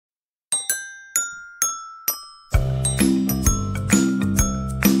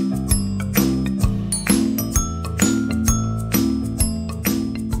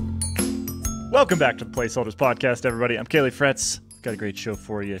Welcome back to the Placeholders podcast, everybody. I'm Kaylee Fretz. Got a great show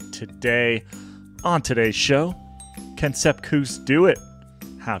for you today. On today's show, can Sepp Kuss do it?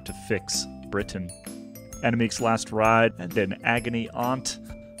 How to fix Britain. Annemiek's last ride and an agony aunt.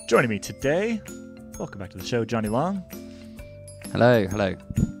 Joining me today, welcome back to the show, Johnny Long. Hello, hello.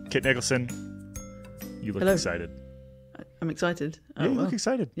 Kit Nicholson. You look excited. I'm excited. Yeah, you look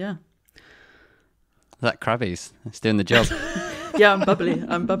excited. Yeah. That Krabby's. It's doing the job. Yeah, I'm bubbly.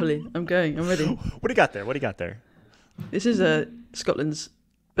 I'm going. I'm ready. What do you got there? This is Scotland's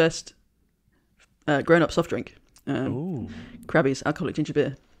best grown-up soft drink. Ooh. Krabby's alcoholic ginger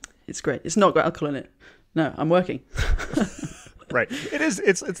beer. It's great. It's not got alcohol in it. No, I'm working. Right. It is.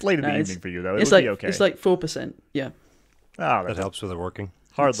 It's late in the evening for you, though. It's would like be okay. It's like 4%. Yeah. Oh, that helps with it working.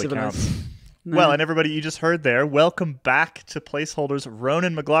 Hardly counts. No. Well, and everybody you just heard there, welcome back to Placeholders.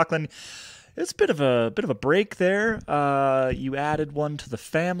 Ronan McLaughlin. It's a bit of a break there. You added one to the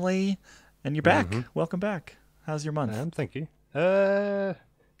family, and you're back. Mm-hmm. Welcome back. How's your month? Thank you.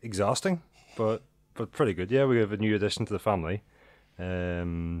 Exhausting, but pretty good. Yeah, we have a new addition to the family.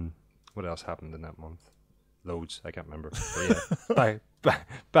 What else happened in that month? Loads. I can't remember. But yeah,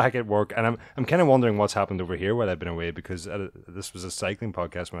 back at work, and I'm kind of wondering what's happened over here while I've been away, because this was a cycling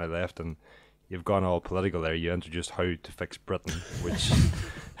podcast when I left, and you've gone all political there. You introduced how to fix Britain, which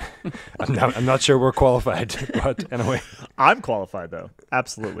I'm not sure we're qualified, but anyway. I'm qualified, though.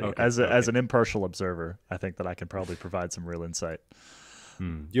 Absolutely. Okay, as an impartial observer, I think that I can probably provide some real insight.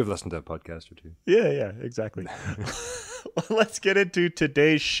 You've listened to a podcast or two. Yeah, exactly. Well, let's get into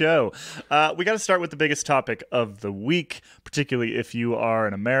today's show. We got to start with the biggest topic of the week, particularly if you are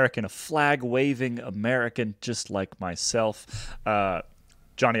an American, a flag-waving American, just like myself.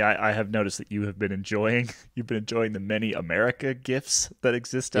 Johnny, I have noticed that you've been enjoying the many America gifts that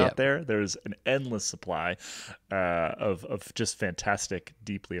exist out there. There's an endless supply of just fantastic,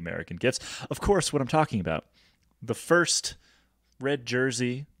 deeply American gifts. Of course, what I'm talking about, the first red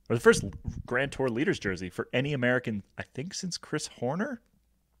jersey, or the first Grand Tour leaders jersey for any American, I think, since Chris Horner.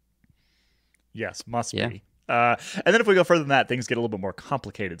 Yes, must be. And then if we go further than that, things get a little bit more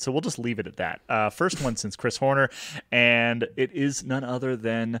complicated. So we'll just leave it at that. First one since Chris Horner, and it is none other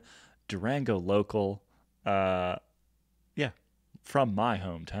than Durango local, from my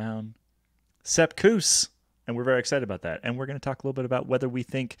hometown, Sepp Kuss. And we're very excited about that. And we're going to talk a little bit about whether we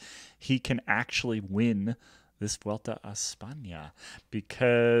think he can actually win this Vuelta a España,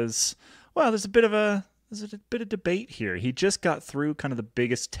 because, well, there's a bit of debate here. He just got through kind of the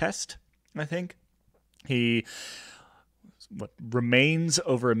biggest test, I think. He remains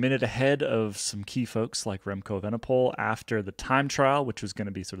over a minute ahead of some key folks like Remco Evenepoel after the time trial, which was going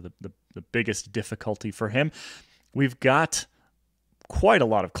to be sort of the biggest difficulty for him. We've got quite a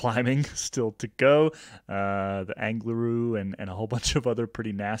lot of climbing still to go. The Angleroo and a whole bunch of other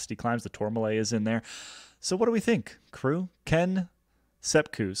pretty nasty climbs. The Tourmalet is in there. So what do we think, crew? Can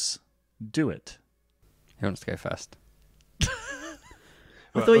Sepp Kuss do it? Who wants to go first? I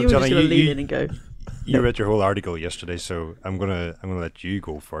thought you were Johnny, just going to lean in and go. You read your whole article yesterday, so I'm gonna let you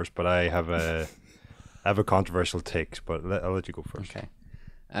go first. But I have a controversial take, but I'll let you go first. Okay.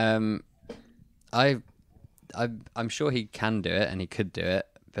 I'm sure he can do it, and he could do it,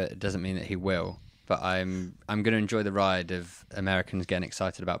 but it doesn't mean that he will. But I'm going to enjoy the ride of Americans getting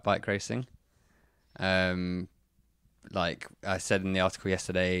excited about bike racing. Like I said in the article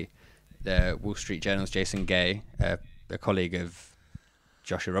yesterday, the Wall Street Journal's Jason Gay, a colleague of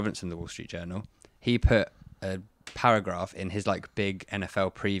Joshua Robinson, the Wall Street Journal, he put a paragraph in his big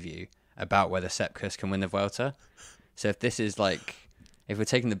NFL preview about whether Sepp Kuss can win the Vuelta. So if we're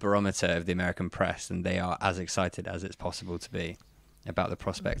taking the barometer of the American press, and they are as excited as it's possible to be about the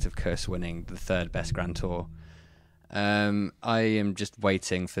prospect of Kuss winning the third best Grand Tour, I am just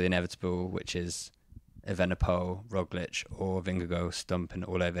waiting for the inevitable, which is Evenepoel, Roglic, or Vingegaard stomping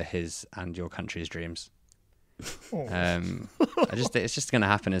all over his and your country's dreams. It's just going to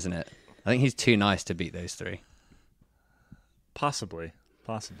happen, isn't it? I think he's too nice to beat those three. Possibly.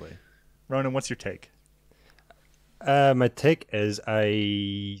 Ronan, what's your take? My take is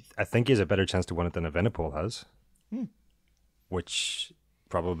I think he has a better chance to win it than Evenepoel has, which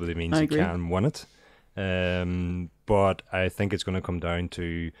probably means he can win it. But I think it's going to come down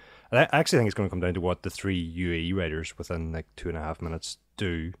to... I actually think it's going to come down to what the three UAE riders within 2.5 minutes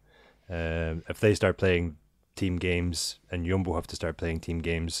do. If they start playing team games, and Jumbo have to start playing team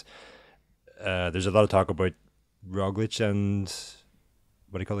games, there's a lot of talk about Roglic and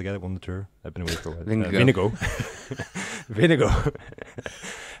what do you call the guy that won the Tour? I've been away for a while. Vingegaard.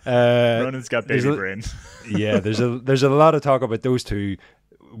 Ronan's got baby brain. Yeah, there's a lot of talk about those two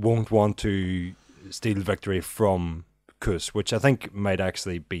won't want to steal victory from Kuss, which I think might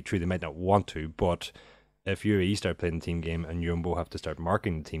actually be true. They might not want to, but if UAE start playing the team game and Jumbo have to start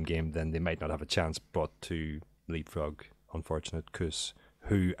marking the team game, then they might not have a chance but to leapfrog unfortunate Kuss,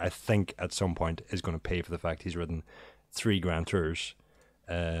 who I think at some point is going to pay for the fact he's ridden 3 Grand Tours,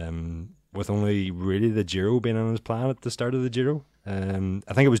 with only really the Giro being on his plan at the start of the Giro. I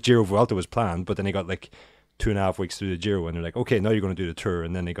think it was Giro Vuelta was planned, but then he got like 2.5 weeks through the Giro and they're like, okay, now you're going to do the Tour,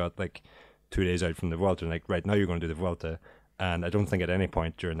 and then they got like 2 days out from the Vuelta and like, right, now you're going to do the Vuelta. And I don't think at any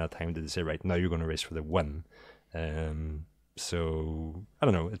point during that time did they say, right, now you're going to race for the win. So, I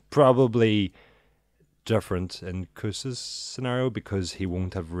don't know. It's probably different in Kuss's scenario because he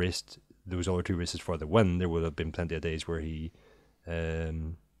won't have raced those other 2 races for the win. There would have been plenty of days where he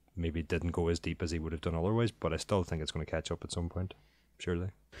maybe didn't go as deep as he would have done otherwise. But I still think it's going to catch up at some point,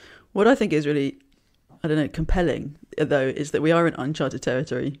 surely. What I think is really, I don't know, compelling, though, is that we are in uncharted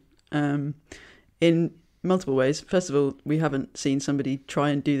territory. In multiple ways. First of all, we haven't seen somebody try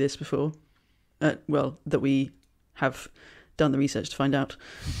and do this before. That we have done the research to find out.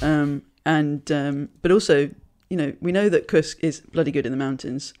 But also, we know that Kuss is bloody good in the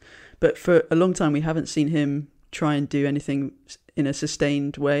mountains, but for a long time we haven't seen him try and do anything in a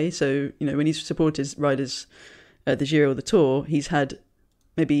sustained way. So, when he's supported riders at the Giro or the Tour, he's had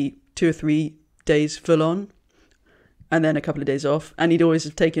maybe 2 or 3 days full on, and then a couple of days off. And he'd always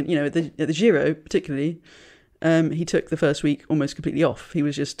have taken, at the Giro particularly, he took the first week almost completely off. He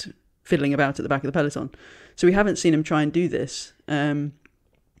was just fiddling about at the back of the peloton. So we haven't seen him try and do this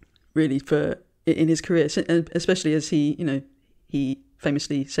really in his career, especially as he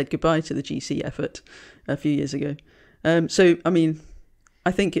famously said goodbye to the GC effort a few years ago. So, I mean,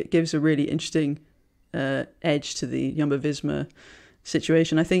 I think it gives a really interesting edge to the Jumbo-Visma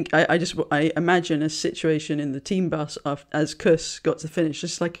situation. I think I imagine a situation in the team bus as Kuss got to the finish,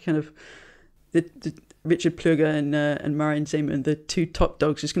 just like kind of the Richard Plugger and Marion Zeman, the 2 top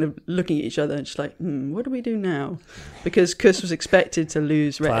dogs, just kind of looking at each other and just like, what do we do now? Because Kuss was expected to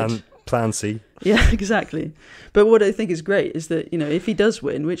lose red. Plan C. Yeah, exactly. But what I think is great is that, if he does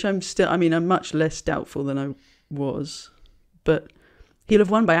win, which I'm much less doubtful than I was, but he'll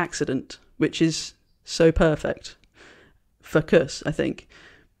have won by accident, which is so perfect for Kuss, I think.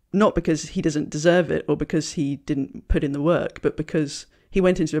 Not because he doesn't deserve it or because he didn't put in the work, but because he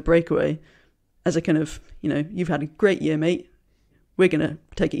went into a breakaway as a kind of, you've had a great year, mate. We're going to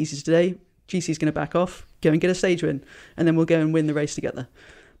take it easy today. GC's going to back off, go and get a stage win, and then we'll go and win the race together.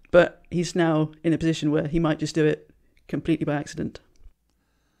 But he's now in a position where he might just do it completely by accident.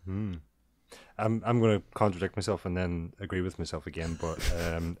 I'm going to contradict myself and then agree with myself again, but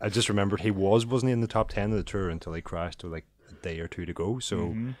I just remembered he wasn't he in the top 10 of the Tour until he crashed with like a day or 2 to go,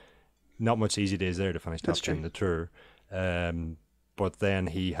 so not much easy days there to finish top 10 in the Tour. But then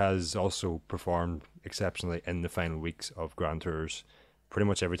he has also performed exceptionally in the final weeks of Grand Tours pretty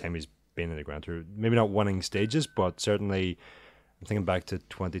much every time he's been in a Grand Tour. Maybe not winning stages, but certainly I'm thinking back to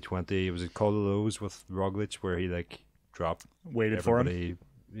 2020, was it Col de Loz with Roglic where he like dropped waited for him.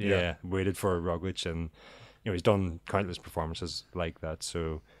 Yeah, waited for Roglic, and he's done countless performances like that.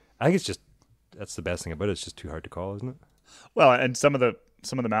 So I think that's the best thing about it. It's just too hard to call, isn't it? Well, and some of the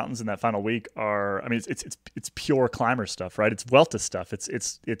mountains in that final week are, it's pure climber stuff, right? It's Vuelta stuff.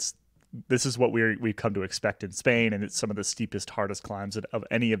 This is what we've come to expect in Spain, and it's some of the steepest, hardest climbs of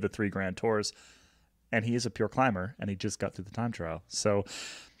any of the 3 Grand Tours. And he is a pure climber, and he just got through the time trial. So,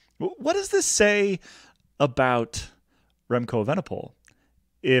 what does this say about Remco Evenepoel?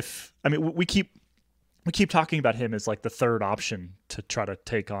 We keep talking about him as like the third option to try to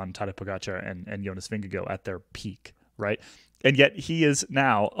take on Tadej Pogačar and Jonas Vingegaard at their peak, right? And yet he is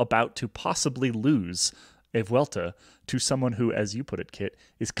now about to possibly lose a Vuelta to someone who, as you put it, Kit,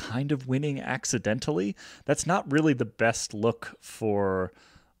 is kind of winning accidentally. That's not really the best look for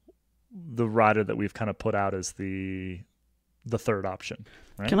the rider that we've kind of put out as the third option,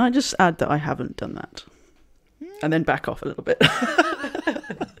 right? Can I just add that I haven't done that? And then back off a little bit.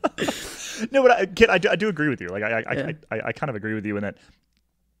 No, but Kit, I do agree with you. Like I kind of agree with you in that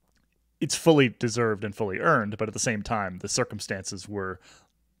it's fully deserved and fully earned, but at the same time, the circumstances were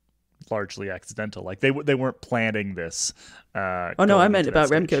largely accidental. Like they weren't planning this. Oh no, I meant about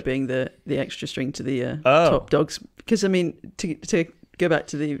Remco being the extra string to the top dogs. Because to go back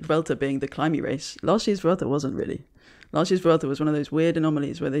to the Vuelta being the climbing race, last year's Vuelta wasn't really. Last year's Vuelta was one of those weird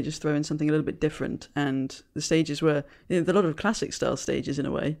anomalies where they just throw in something a little bit different, and the stages were a lot of classic style stages in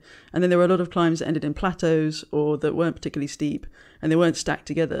a way, and then there were a lot of climbs that ended in plateaus or that weren't particularly steep, and they weren't stacked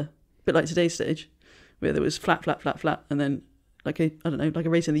together. A bit like today's stage, where there was flat, flat, flat, flat, and then like a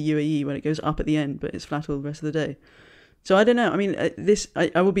race in the UAE when it goes up at the end, but it's flat all the rest of the day. So I don't know.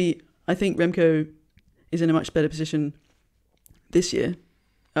 I think Remco is in a much better position this year,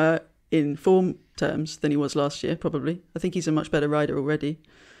 in form terms, than he was last year, probably. I think he's a much better rider already.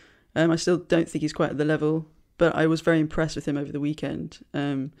 I still don't think he's quite at the level, but I was very impressed with him over the weekend.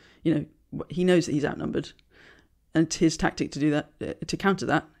 He knows that he's outnumbered, and his tactic to do that, to counter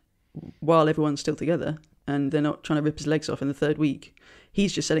that, while everyone's still together and they're not trying to rip his legs off in the third week,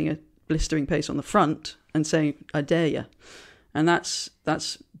 he's just setting a blistering pace on the front and saying, "I dare you," and that's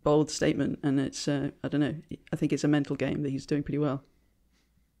bold statement. And it's I don't know. I think it's a mental game that he's doing pretty well.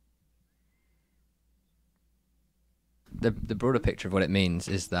 The broader picture of what it means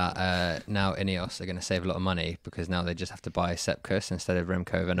is that now Ineos are going to save a lot of money because now they just have to buy Sepp Kuss instead of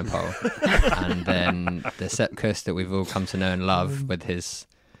Remco Evenepoel. And then the Sepp Kuss that we've all come to know and love with his,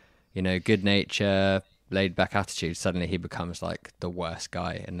 good nature, laid-back attitude, suddenly he becomes like the worst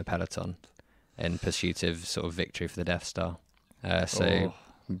guy in the peloton in pursuit of sort of victory for the Death Star.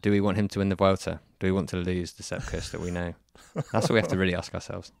 Do we want him to win the Vuelta? Do we want to lose the Sepp Kuss that we know? That's what we have to really ask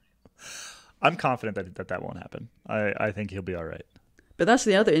ourselves. I'm confident that won't happen. I think he'll be all right. But that's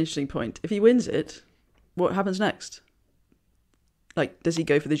the other interesting point. If he wins it, what happens next? Like, does he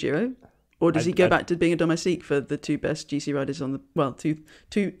go for the Giro? Or does he go back to being a domestique for the two best GC riders on the... Well, two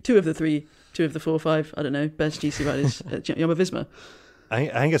of the 4 or 5, I don't know, best GC riders at Jumbo-Visma? I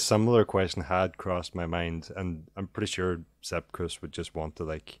think a similar question had crossed my mind, and I'm pretty sure Sepp Kuss would just want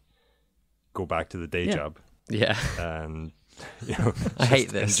to, go back to the day job. Yeah. And... I hate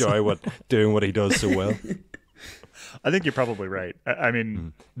this. Enjoy doing what he does so well. I think you're probably right. I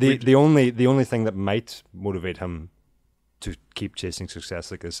mean, the only thing that might motivate him to keep chasing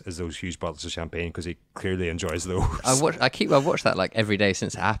success is those huge bottles of champagne, because he clearly enjoys those. I've watched that every day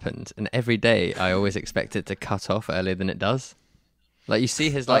since it happened, and every day I always expect it to cut off earlier than it does. Like, you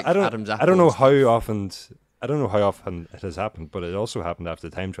see his Adam's apples. I don't know how often it has happened, but it also happened after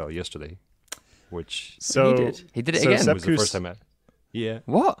the time trial yesterday. Which he did it again. Sepp was the first time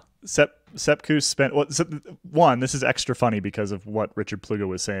What? Sepp Kuss spent one. This is extra funny because of what Richard Plugo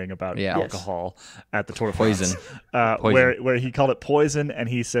was saying about alcohol at the Tour de France. Poison. Where he called it poison, and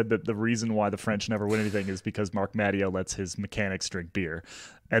he said that the reason why the French never win anything is because Marc Madio lets his mechanics drink beer,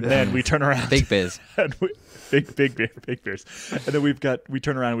 and then we turn around big beers, and big beers, and then we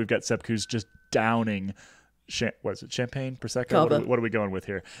turn around and we've got Sepp Kuss just downing. Was it champagne, prosecco? What are we going with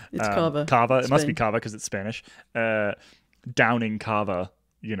here? It's cava. Cava. It must be cava because it's Spanish. Downing cava.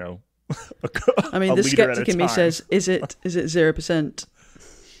 I mean, the skeptic in me says, "Is it 0%?"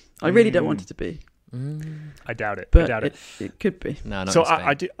 I really don't want it to be. I doubt it. But I doubt it. It could be. No, not so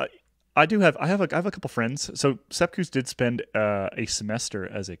in Spain. I have a couple friends. So Sepp Kuss did spend a semester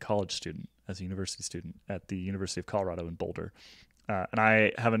as a college student, as a university student at the University of Colorado in Boulder, and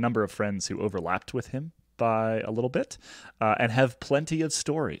I have a number of friends who overlapped with him by a little bit, and have plenty of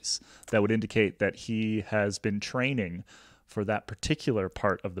stories that would indicate that he has been training for that particular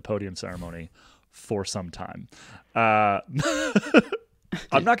part of the podium ceremony for some time. I'm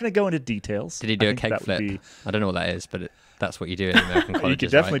not going to go into details. Did he do a keg flip? I don't know what that is, but that's what you do in American colleges. You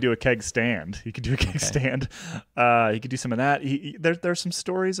could definitely do a keg stand. You could do a keg stand. You could do some of that. There's some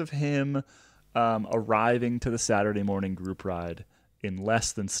stories of him arriving to the Saturday morning group ride in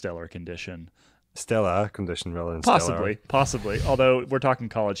less than stellar condition. Stellar condition rather than possibly. Although we're talking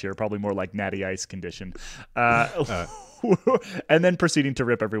college here, probably more like natty ice condition. And then proceeding to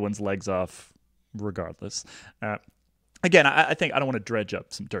rip everyone's legs off regardless. Again, I think I don't want to dredge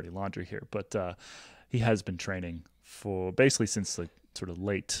up some dirty laundry here, but he has been training for basically since the sort of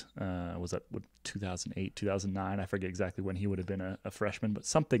late, was that 2008, 2009? I forget exactly when he would have been a freshman, but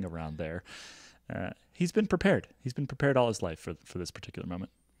something around there. He's been prepared. He's been prepared all his life for this particular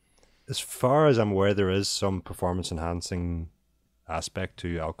moment. As far as I'm aware, there is some performance-enhancing aspect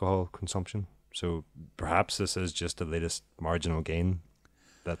to alcohol consumption. So perhaps this is just the latest marginal gain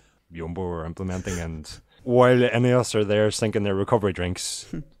that Jumbo are implementing. And while Ineos are there sinking their recovery drinks,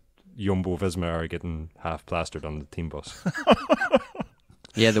 Jumbo-Visma are getting half plastered on the team bus.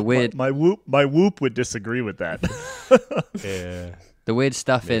 Yeah, the weird... My whoop would disagree with that. Yeah. The weird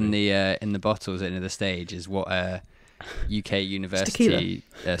stuff in the bottles at the stage is what... UK university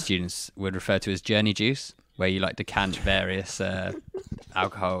students would refer to as journey juice, where you like decant various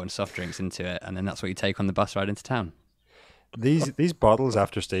alcohol and soft drinks into it, and then that's what you take on the bus ride into town. These bottles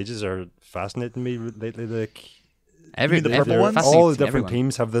after stages are fascinating me lately. Like the purple ones? All the different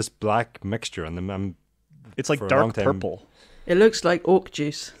teams have this black mixture in them. It's like dark purple. It looks like orc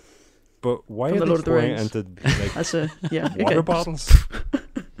juice. But why are they pouring it into water bottles?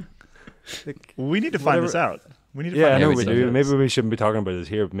 We need to find this out. We need to I know we do. Maybe we shouldn't be talking about this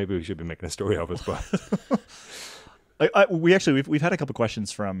here. Maybe we should be making a story of it. But we've had a couple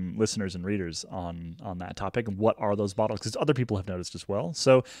questions from listeners and readers on that topic. What are those bottles? Because other people have noticed as well.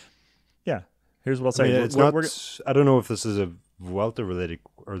 So, yeah, here's what I'll say. I mean, I don't know if this is a Vuelta related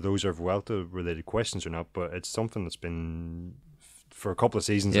or those are Vuelta related questions or not, but it's something that's been for a couple of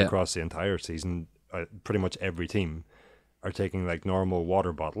seasons across the entire season. Pretty much every team are taking like normal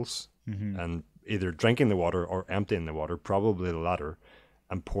water bottles and either drinking the water or emptying the water, probably the latter,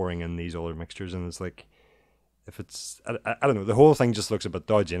 and pouring in these other mixtures. And it's like, if it's, I don't know, the whole thing just looks a bit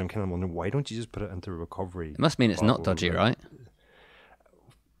dodgy, and I'm kind of wondering, why don't you just put it into a recovery? It must mean it's not dodgy, right?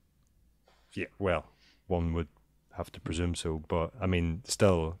 Yeah, well, one would have to presume so, but I mean,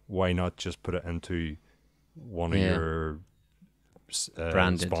 still, why not just put it into one of your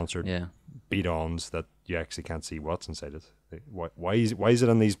branded, sponsored bidons that you actually can't see what's inside it? Why is it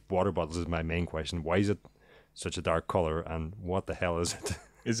on these water bottles is my main question. Why is it such a dark color, and what the hell is it?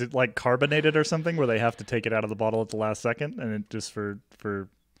 Is it like carbonated or something where they have to take it out of the bottle at the last second and it just for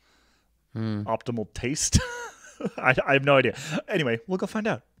optimal taste? I have no idea. Anyway, we'll go find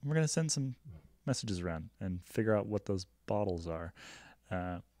out. We're going to send some messages around and figure out what those bottles are.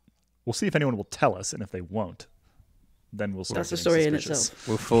 We'll see if anyone will tell us, and if they won't, then we'll start. That's a story suspicious. in itself.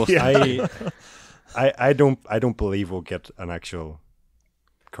 We'll force. I don't believe we'll get an actual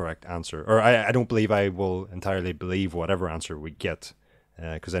correct answer, or I don't believe I will entirely believe whatever answer we get,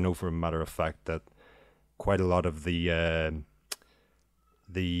 because I know for a matter of fact that quite a lot of the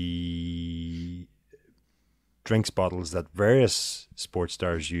drinks bottles that various sports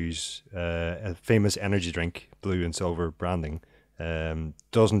stars use, a famous energy drink, blue and silver branding,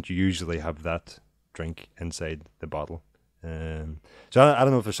 doesn't usually have that drink inside the bottle. So I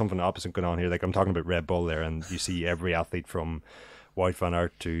don't know if there's something opposite going on here. Like I'm talking about Red Bull there, and you see every athlete from Wout van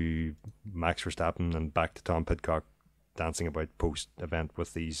Aert to Max Verstappen and back to Tom Pidcock dancing about post-event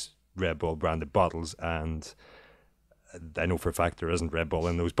with these Red Bull branded bottles, and I know for a fact there isn't Red Bull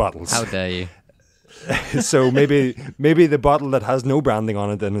in those bottles. How dare you? So maybe the bottle that has no branding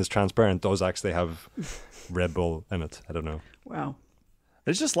on it and is transparent does actually have Red Bull in it. I don't know. Wow.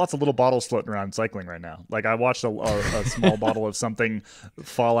 There's just lots of little bottles floating around cycling right now. Like I watched a small bottle of something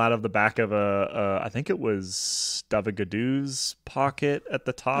fall out of the back of I think it was Davigadu's pocket at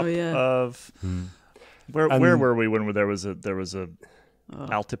the top of where were we when there was a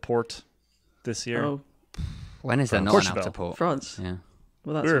Altiport this year? Oh, when is there not an Altiport? France. Yeah.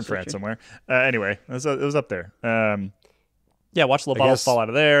 Well, that's we were in France somewhere. Anyway, it was up there. Yeah, watch the little bottles fall out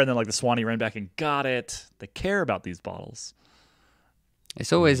of there, and then like the Swanee ran back and got it. They care about these bottles.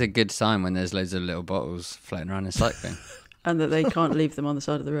 It's always a good sign when there's loads of little bottles floating around in cycling. And that they can't leave them on the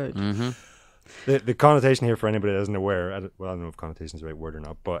side of the road. Mm-hmm. The connotation here, for anybody that isn't aware, I don't know if connotation is the right word or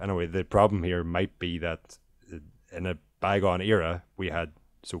not, but anyway, the problem here might be that in a bygone era, we had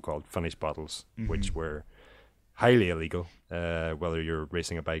so-called finished bottles, which were highly illegal, whether you're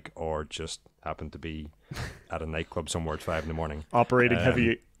racing a bike or just happen to be at a nightclub somewhere at 5 a.m. Operating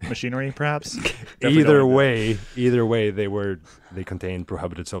heavy machinery, perhaps. Either way, they contained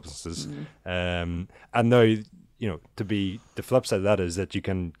prohibited substances. And now, the flip side of that is that you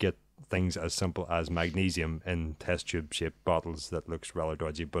can get things as simple as magnesium in test tube shaped bottles that looks rather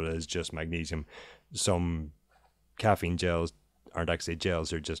dodgy, but it is just magnesium. Some caffeine gels aren't actually gels;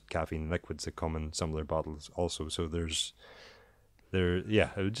 they're just caffeine liquids that come in some of their bottles also. So it would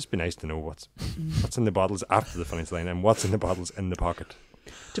just be nice to know what's in the bottles after the finish line and what's in the bottles in the pocket.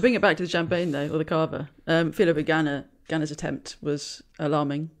 To bring it back to the champagne though, or the cava, Philippe Ganna's attempt was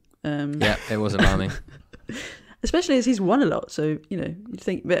alarming. Yeah, it was alarming. Especially as he's won a lot, so you'd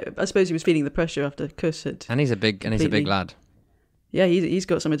think. I suppose he was feeling the pressure after Kuss had. And he's a big lad. Yeah, he's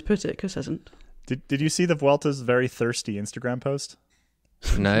got somewhere to put it. Kuss hasn't. Did you see the Vuelta's very thirsty Instagram post?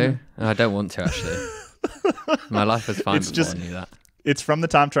 No, I don't want to actually. My life was fine before I knew that. It's from the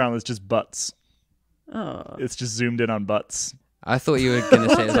time trial. It's just butts. Oh. It's just zoomed in on butts. I thought you were going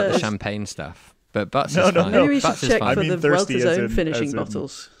to say it was like the champaign stuff, but butts is fine. Maybe we should butts check for the thirsty Vuelta's own in, finishing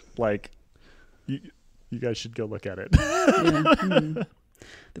bottles. Like, you guys should go look at it. The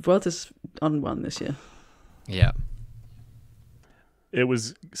Vuelta's on one this year. Yeah. It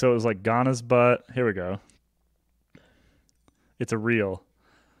was like Ghana's butt. Here we go. It's a reel.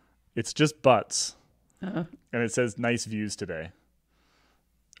 It's just butts. And it says nice views today.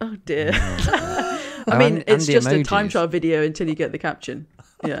 Oh dear. I mean, it's just a time trial video until you get the caption.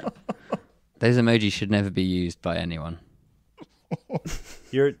 Yeah. Those emojis should never be used by anyone.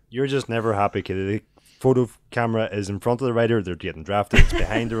 You're just never happy, kid. The photo camera is in front of the rider. They're getting drafted. It's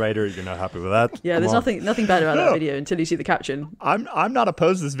behind the rider. You're not happy with that. Yeah, there's nothing bad about that video until you see the caption. I'm not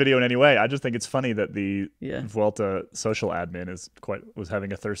opposed to this video in any way. I just think it's funny that the Vuelta social admin was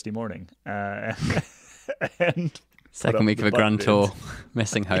having a thirsty morning, and Second week of a Grand Tour,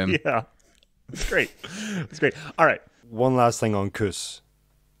 missing home. Yeah, it's great. It's great. All right. One last thing on Kuss.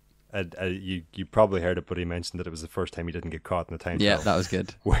 You probably heard it, but he mentioned that it was the first time he didn't get caught in the time Yeah, trial. that was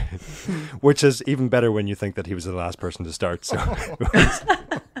good. Which is even better when you think that he was the last person to start. So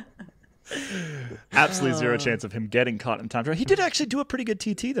absolutely zero chance of him getting caught in time trial. He did actually do a pretty good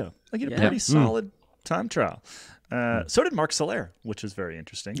TT though. Like he did a Yeah. pretty solid time trial. So did Mark Soler, which is very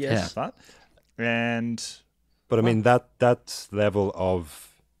interesting. Yes. I thought. And but I mean that level of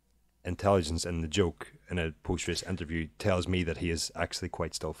intelligence in the joke in a post-race interview tells me that he is actually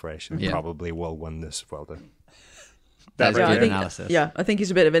quite still fresh and probably will win this Vuelta. That's right good there. analysis. Yeah, I think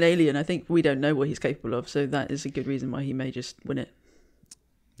he's a bit of an alien. I think we don't know what he's capable of, so that is a good reason why he may just win it.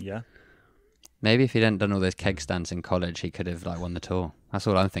 yeah. Maybe if he'd hadn't done all those keg stands in college, he could have like won the Tour. That's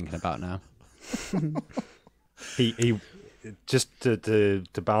all I'm thinking about now. He just to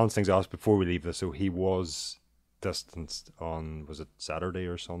balance things off before we leave this. So he was distanced on, was it Saturday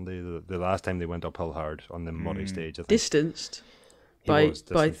or Sunday? The last time they went uphill hard on the muddy stage. I think. Distanced He by was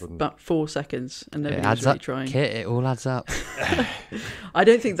distanced, about 4 seconds, and It nobody was adds really up, trying. Kit. It all adds up. I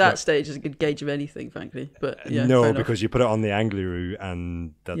don't think that stage is a good gauge of anything, frankly. But yeah, fair no, enough. because you put it on the Angliru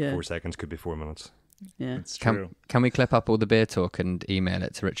and that Yeah. 4 seconds could be 4 minutes. Yeah. It's true. Can we clip up all the beer talk and email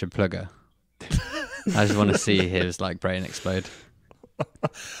it to Richard Plugger? I just want to see his like brain explode.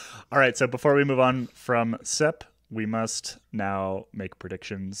 All right, so before we move on from Sepp, we must now make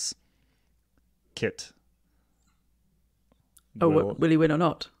predictions. Kit. Oh, will he win or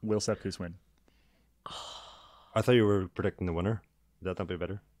not? Will Sepp Kuss win? I thought you were predicting the winner. Would that not be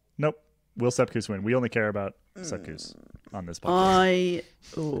better? Nope. Will Sepp Kuss win? We only care about Sepp Kuss on this podcast.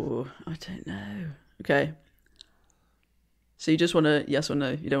 I don't know. Okay. So you just want to yes or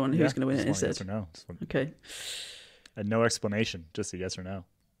no? You don't want who's going to win it just want instead? yes or no. Just want- Okay. and no explanation, just a yes or no.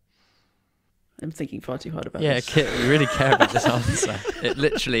 I'm thinking far too hard about Yeah, this. Kit, we really care about this answer. It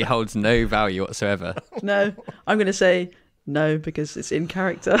literally holds no value whatsoever. No, I'm going to say no because it's in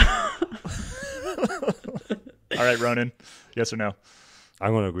character. All right, Ronan, yes or no?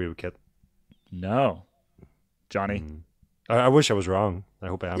 I'm going to agree with Kit. No. Johnny? I wish I was wrong. I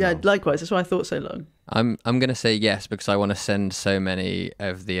hope I am Yeah, wrong. likewise. That's why I thought so long. I'm going to say yes because I want to send so many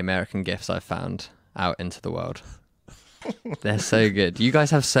of the American gifts I've found out into the world. They're so good. You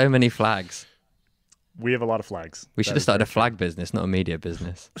guys have so many flags. We have a lot of flags. We should have started a flag business, not a media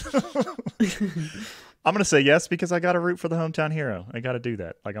business. I'm going to say yes because I got to root for the hometown hero. I got to do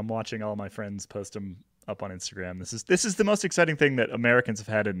that. Like I'm watching all my friends post them up on Instagram. This is the most exciting thing that Americans have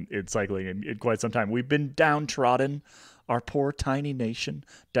had in cycling in quite some time. We've been downtrodden, our poor tiny nation,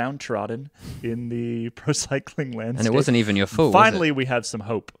 downtrodden in the pro cycling landscape. And it wasn't even your fault. Finally, we have some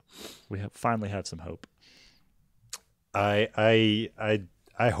hope. Finally have some hope. I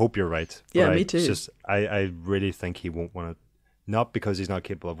hope you're right. Yeah, but me too. It's just I really think he won't win it. Not because he's not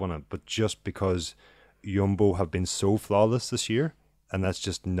capable of winning it, but just because Jumbo have been so flawless this year, and that's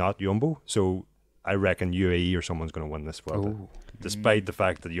just not Jumbo. So I reckon UAE or someone's going to win this Vuelta. Despite the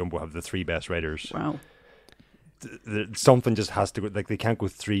fact that Jumbo have the 3 best riders. Wow. Something just has to go. Like they can't go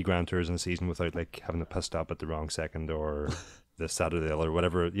 3 Grand Tours in a season without like having a pit stop at the wrong second or the Saturday or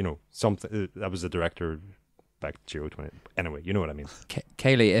whatever. You know, something. That was the director back to Giro 20. Anyway, you know what I mean.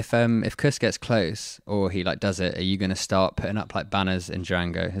 Kaylee, if Kuss gets close or he like does it, are you going to start putting up like banners in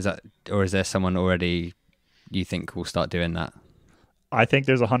Durango? Is that, or is there someone already you think will start doing that? I think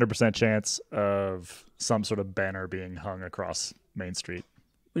there's 100% chance of some sort of banner being hung across Main Street.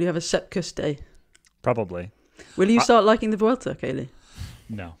 Will you have a Sepp Kuss day? Probably. Will you start liking the Vuelta, Kaylee?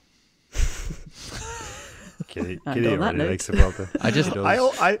 No. Kitty And on that already note- likes the Vuelta. I just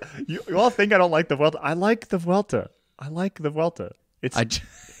You all think I don't like the Vuelta. I like the Vuelta.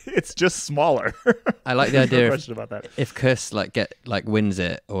 It's just smaller. I like the No idea question about that. if Kuss wins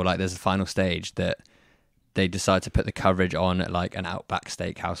it or like there's a final stage that they decide to put the coverage on at like an Outback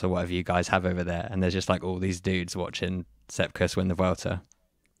Steakhouse or whatever you guys have over there, and there's just like all these dudes watching Sepp Kuss win the Vuelta.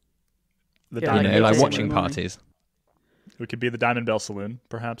 The Yeah, Diamond You know, Bell like Saloon. watching parties. It could be the Diamond Bell Saloon,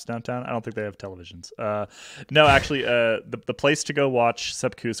 perhaps downtown. I don't think they have televisions. No, actually, the place to go watch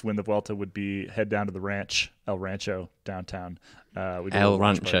Sepp Kuss win the Vuelta would be head down to the ranch, El Rancho, downtown. We do a El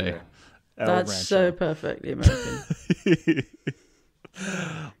watch party Rancho. there. El That's Rancho. so perfectly American.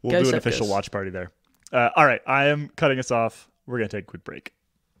 We'll Go do an Sepp official Kuss. watch party there. All right, I am cutting us off. We're going to take a quick break.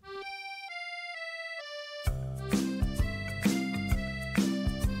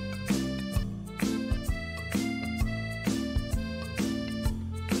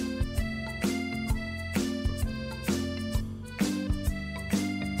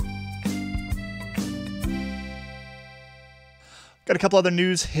 Got a couple other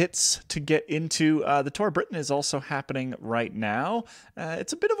news hits to get into. The Tour of Britain is also happening right now.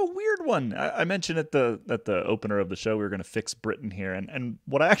 It's a bit of a weird one. I mentioned at the opener of the show we were going to fix Britain here, and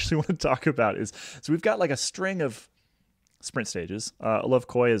what I actually want to talk about is, so we've got like a string of sprint stages. Olav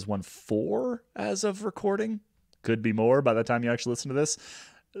Koy has won 4 as of recording. Could be more by the time you actually listen to this.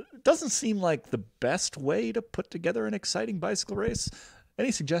 It doesn't seem like the best way to put together an exciting bicycle race.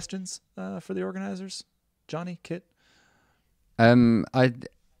 Any suggestions for the organizers? Johnny, Kit? A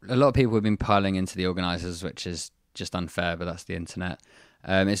lot of people have been piling into the organisers, which is just unfair, but that's the internet.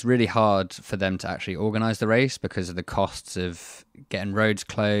 It's really hard for them to actually organise the race because of the costs of getting roads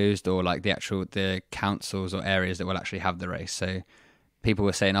closed or like the councils or areas that will actually have the race. So people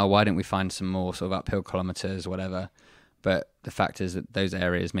were saying, oh, why don't we find some more sort of uphill kilometres or whatever? But the fact is that those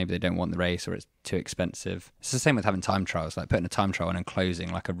areas, maybe they don't want the race or it's too expensive. It's the same with having time trials. Like putting a time trial on and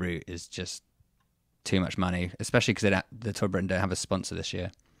closing like a route is just too much money, especially because the Tour of Britain don't have a sponsor this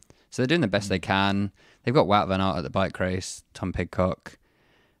year. So they're doing the best they can. They've got Wout van Aert at the bike race, Tom Pidcock.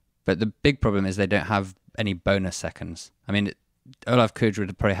 But the big problem is they don't have any bonus seconds. I mean, Olaf Kuj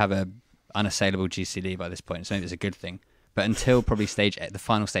would probably have a unassailable GCD by this point, so maybe it's a good thing. But until probably the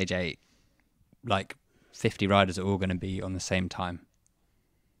final stage 8, like 50 riders are all going to be on the same time.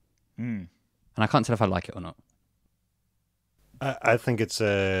 And I can't tell if I like it or not. I think it's...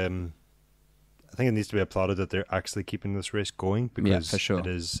 I think it needs to be applauded that they're actually keeping this race going, because for sure. It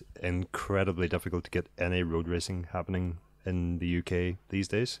is incredibly difficult to get any road racing happening in the UK these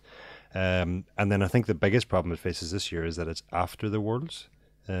days. And then I think the biggest problem it faces this year is that it's after the Worlds,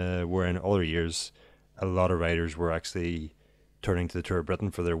 where in other years a lot of riders were actually turning to the Tour of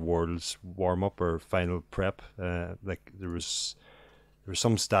Britain for their Worlds warm-up or final prep. Like there was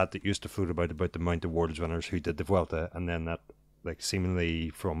some stat that used to float about the amount of Worlds winners who did the Vuelta, and then that, like seemingly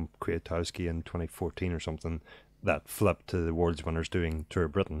from Kwiatkowski in 2014 or something, that flipped to the Worlds winners doing Tour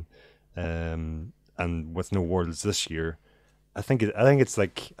of Britain. And with no Worlds this year, I think it's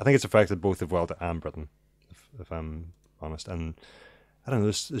affected both the Vuelta and Britain, if I'm honest. And I don't know,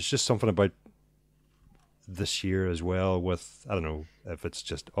 there's just something about this year as well with, I don't know if it's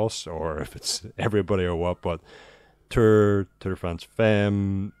just us or if it's everybody or what, but Tour de France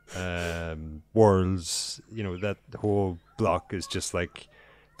Femme, Worlds, that the whole block is just like,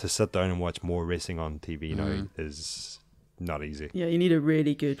 to sit down and watch more racing on TV now is not easy. Yeah, you need a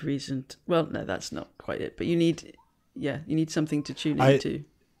really good reason. Well, no, that's not quite it. But you need something to tune into.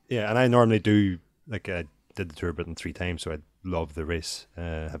 Yeah, and I normally do, like I did the Tour of Britain 3 times, so I love the race,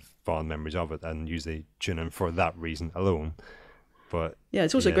 have fond memories of it, and usually tune in for that reason alone. But yeah,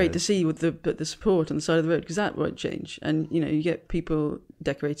 it's also great to see with the support on the side of the road, because that won't change. And you get people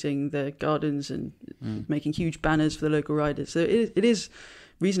decorating their gardens and making huge banners for the local riders. So it is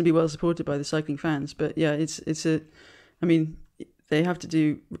reasonably well supported by the cycling fans. But yeah, I mean, they have to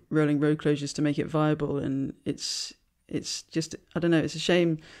do rolling road closures to make it viable, and it's just, I don't know. It's a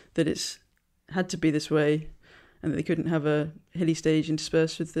shame that it's had to be this way, and that they couldn't have a hilly stage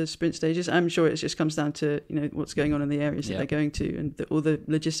interspersed with the sprint stages. I'm sure it just comes down to what's going on in the areas that they're going to, and all the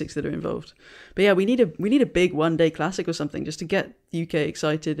logistics that are involved. But yeah, we need a big one-day classic or something just to get the UK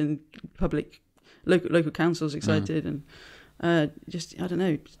excited and local councils excited, and just, I don't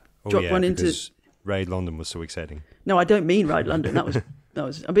know, drop one into. Ride London was so exciting. No, I don't mean Ride London. That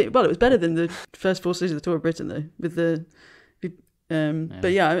was a bit. Well, it was better than the first 4 stages of the Tour of Britain though. With the.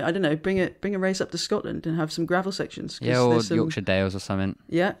 But yeah, I don't know. Bring a race up to Scotland and have some gravel sections. Yeah, or Yorkshire Dales or something.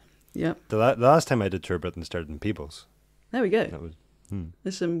 Yeah. The last time I did Tour of Britain started in Peebles. There we go. That was.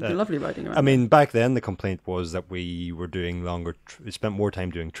 There's some lovely riding around. I mean, back then the complaint was that we were doing longer. We spent more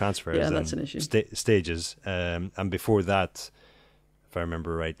time doing transfers. Yeah, that's an issue. Stages, and before that, if I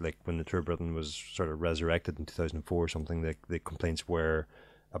remember right, like when the Tour of Britain was sort of resurrected in 2004 or something, the complaints were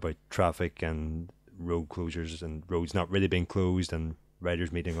about traffic and road closures and roads not really being closed and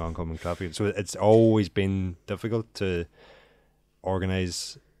riders meeting oncoming traffic. So it's always been difficult to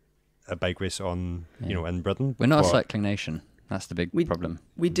organise a bike race on, in Britain. We're not a cycling nation. That's the big problem.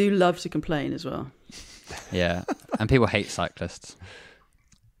 We do love to complain as well. Yeah, and people hate cyclists.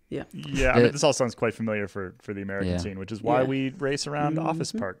 Yeah. Yeah, I mean, this all sounds quite familiar for the American scene, which is why we race around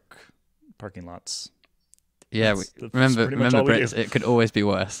office parking lots. Yeah, remember Brits, it could always be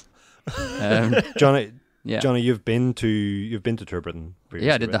worse. Johnny, you've been to Tour of Britain previously.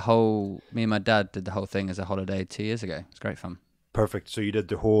 Yeah, I did me and my dad did the whole thing as a holiday 2 years ago. It's great fun. Perfect. So you did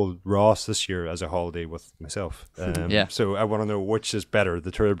the whole Ross this year as a holiday with myself. Yeah. So I want to know which is better,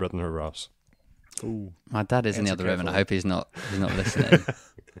 the Tour of Britain or Ross? Ooh. My dad is in the other room, and I hope he's not listening.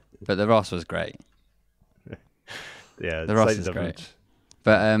 But the Ross was great. Yeah, the Ross is great.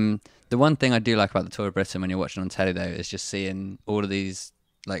 But The one thing I do like about the Tour of Britain when you're watching on telly, though, is just seeing all of these,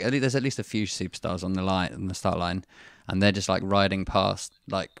 like, there's at least a few superstars on the start line, and they're just like riding past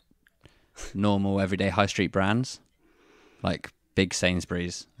like normal everyday high street brands, like big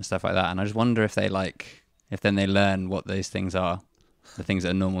Sainsbury's and stuff like that. And I just wonder if then they learn what those things are, the things that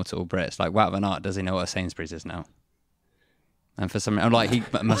are normal to all Brits. Like Wout van Aert, does he know what a Sainsbury's is now? And for some, like, he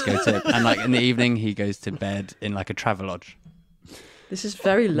must go to, and like in the evening he goes to bed in like a Travelodge. This is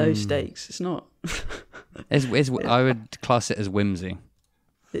very low stakes. It's not. I would class it as whimsy.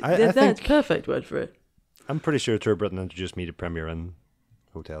 That's a perfect word for it. I'm pretty sure Tour of Britain introduced me to Premier Inn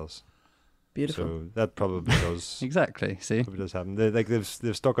hotels. Beautiful. So that probably does. Exactly. See, probably does happen.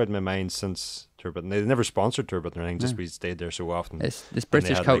 They've stuck out in my mind since Tour of Britain. They never sponsored Tour of Britain or anything. Just we stayed there so often. It's this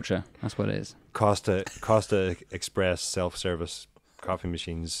British culture. That's what it is. Costa Express self-service coffee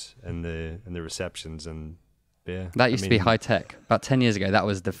machines in the receptions, and yeah, that used to be high tech. About 10 years ago, that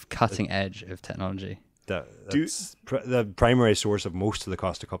was the cutting edge of technology. That's the primary source of most of the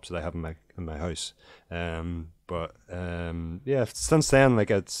Costa cups that I have in my house. But yeah, since then,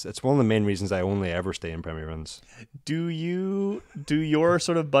 like it's one of the main reasons I only ever stay in Premier Inns. Do your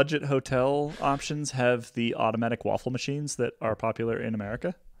sort of budget hotel options have the automatic waffle machines that are popular in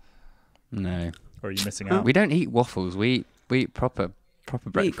America? No. Or are you missing out? We don't eat waffles. We eat proper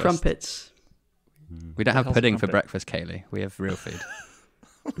breakfast. We eat crumpets. We don't have pudding for breakfast, Kaylee. We have real food.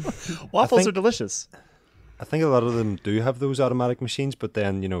 Waffles are delicious. I think a lot of them do have those automatic machines, but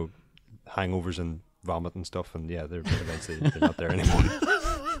then, hangovers and vomit and stuff, and yeah, they're eventually they're not there anymore.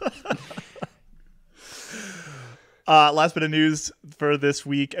 Last bit of news for this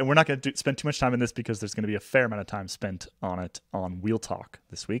week, and we're not going to spend too much time on this because there's going to be a fair amount of time spent on it on Wheel Talk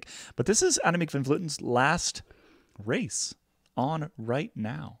this week. But this is Annemiek van Vleuten's last race on right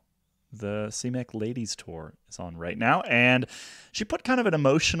now. The CMEC Ladies Tour is on right now, and she put kind of an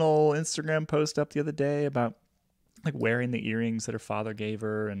emotional Instagram post up the other day about like wearing the earrings that her father gave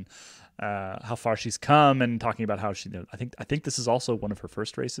her, and how far she's come, and talking about how she. I think this is also one of her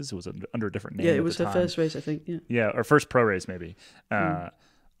first races. It was under a different name. Yeah, it was her first race, I think. Yeah. Yeah, or first pro race maybe, under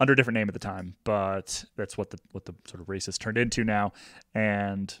a different name at the time, but that's what the sort of race has turned into now,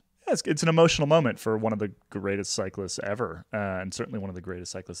 and. It's an emotional moment for one of the greatest cyclists ever, and certainly one of the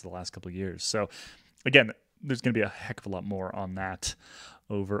greatest cyclists of the last couple of years. So, again, there's going to be a heck of a lot more on that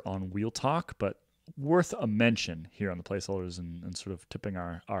over on Wheel Talk, but worth a mention here on the Placeholders and sort of tipping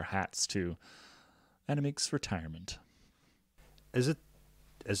our hats to Annemiek's retirement. Is it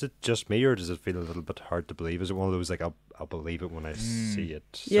just me, or does it feel a little bit hard to believe? Is it one of those like I'll believe it when I see it?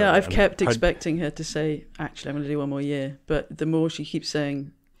 So, yeah, I've kept expecting her to say, actually, I'm going to do one more year, but the more she keeps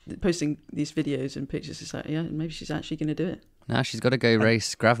posting these videos and pictures, it's like, yeah, maybe she's actually going to do it. Now she's got to go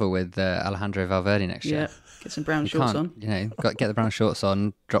race gravel with Alejandro Valverde next year. Yeah, get some brown shorts on. Got to get the brown shorts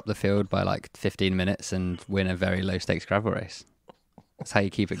on, drop the field by like 15 minutes and win a very low stakes gravel race. That's how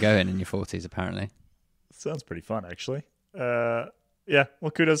you keep it going in your 40s, apparently. Sounds pretty fun, actually. Yeah,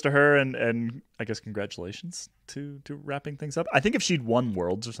 well, kudos to her, and I guess congratulations to wrapping things up. I think if she'd won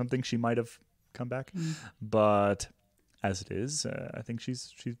Worlds or something, she might have come back, but as it is, I think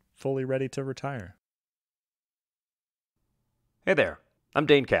she's fully ready to retire. Hey there, I'm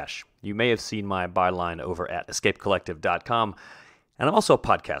Dane Cash. You may have seen my byline over at escapecollective.com, and I'm also a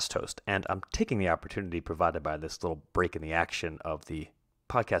podcast host, and I'm taking the opportunity provided by this little break in the action of the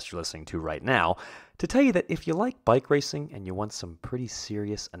podcast you're listening to right now to tell you that if you like bike racing and you want some pretty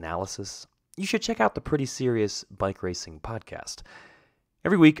serious analysis, you should check out the Pretty Serious Bike Racing podcast.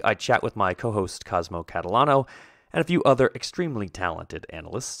 Every week, I chat with my co-host Cosmo Catalano and a few other extremely talented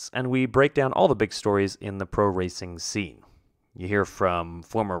analysts, and we break down all the big stories in the pro racing scene. You hear from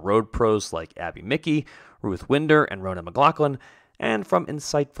former road pros like Abby Mickey, Ruth Winder, and Rona McLaughlin, and from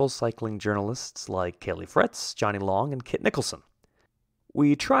insightful cycling journalists like Kaylee Fretz, Johnny Long, and Kit Nicholson.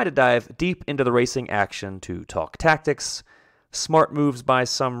 We try to dive deep into the racing action to talk tactics, smart moves by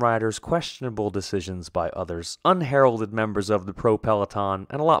some riders, questionable decisions by others, unheralded members of the pro peloton,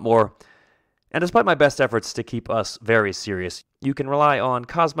 and a lot more. And despite my best efforts to keep us very serious, you can rely on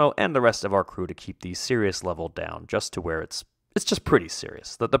Cosmo and the rest of our crew to keep the serious level down just to where it's just pretty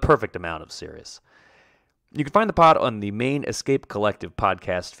serious, the perfect amount of serious. You can find the pod on the main Escape Collective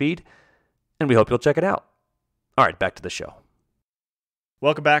podcast feed, and we hope you'll check it out. All right, back to the show.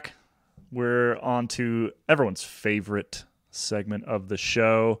 Welcome back. We're on to everyone's favorite segment of the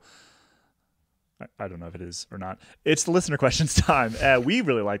show. I don't know if it is or not. It's the listener questions time. We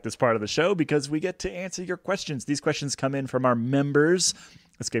really like this part of the show because we get to answer your questions. These questions come in from our members,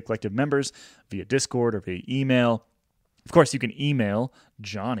 Escape Collective members, via Discord or via email. Of course, you can email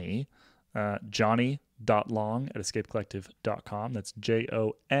Johnny, jonny.long@escapecollective.com. That's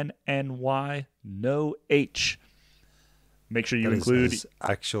JONNY, no H. Make sure you that include his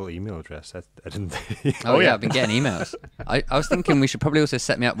actual email address. I didn't. Oh yeah, I've been getting emails. I was thinking we should probably also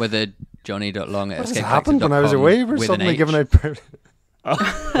set me up with a jonny.long@escapecollective.com. What has happened when I was away? We're suddenly giving out.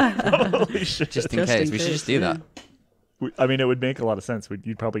 Holy shit. Just in case. We should just do that. I mean, it would make a lot of sense.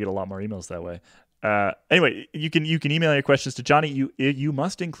 You'd probably get a lot more emails that way. Anyway, you can email your questions to Johnny. You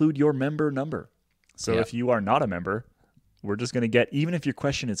must include your member number. So if you are not a member, we're just going to get, even if your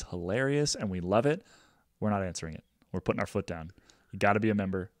question is hilarious and we love it, we're not answering it. We're putting our foot down. You got to be a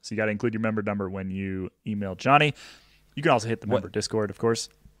member. So you got to include your member number when you email Johnny. You can also hit the member Discord, of course.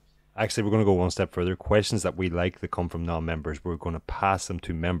 Actually, we're going to go one step further. Questions that we like that come from non-members, we're going to pass them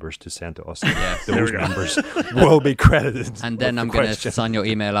to members to send to us. Yeah. Those members will be credited. And then I'm going to sign your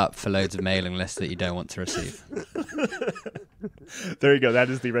email up for loads of mailing lists that you don't want to receive. There you go. That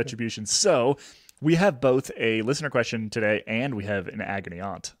is the retribution. So we have both a listener question today and we have an agony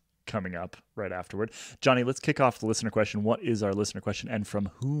aunt coming up right afterward. Johnny, let's kick off the listener question. What is our listener question and from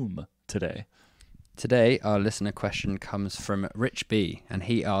whom today? Today, our listener question comes from Rich B, and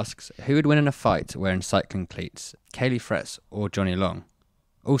he asks, who would win in a fight wearing cycling cleats, Cayley Fretz or Johnny Long?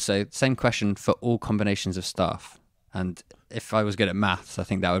 Also, same question for all combinations of staff. And if I was good at maths, I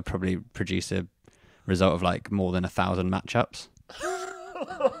think that would probably produce a result of like more than 1,000 matchups.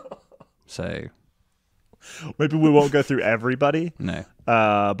 So maybe we won't go through everybody. No.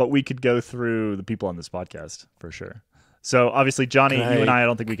 But we could go through the people on this podcast for sure. So obviously, Johnny, you and I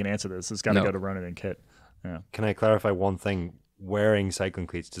don't think we can answer this. It's got to go to Ronan and Kit. Yeah. Can I clarify one thing? Wearing cycling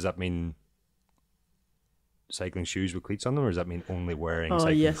cleats, does that mean cycling shoes with cleats on them, or does that mean only wearing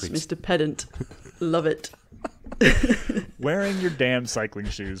cycling cleats? Oh yes, Mr. Pedant. Love it. Wearing your damn cycling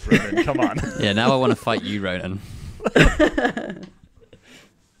shoes, Ronan. Come on. Yeah, now I want to fight you, Ronan.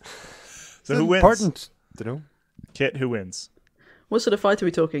 So who wins? Important to know. Kit, who wins? What sort of fight are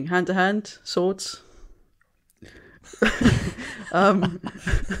we talking? Hand to hand? Swords?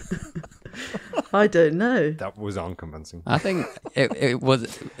 I don't know. That was unconvincing. I think it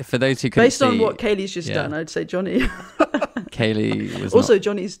was, for those who couldn't Based on see, what Cayley's just done, I'd say Johnny. Cayley was also, not,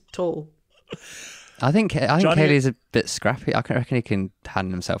 Johnny's tall. I think Johnny, Cayley's a bit scrappy. I reckon he can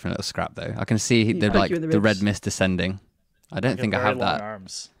hand himself in a little scrap though. I can see the poke you in the red ribs. mist descending. I don't think I have that.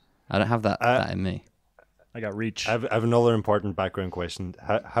 Arms. I don't have that in me. I got reach. I have another important background question.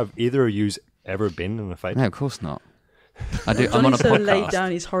 Have either of you ever been in a fight? No, of course not. I do. Johnny's I'm on a so podcast. laid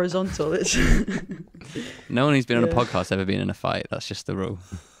down, he's horizontal. It's No one who's been on a podcast ever been in a fight. That's just the rule.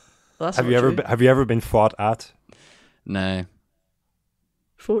 well, that's Have not you ever true. have you ever been fought at? No.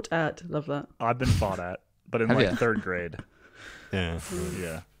 Fought at? Love that. I've been fought at, but in Have like you? third grade. Yeah.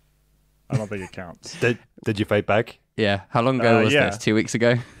 Yeah. I don't think it counts. Did you fight back? Yeah. How long ago was yeah. this? 2 weeks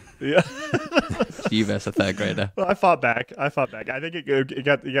ago? Yeah. You versus a third grader. Well, I fought back. I think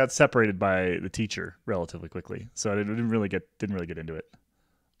it got separated by the teacher relatively quickly, so I didn't really get into it.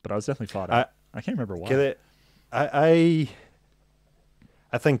 But I was definitely fought at. I can't remember why. Kelly,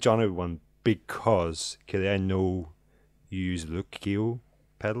 I think Johnny won because Kelly, I know you use Lucchio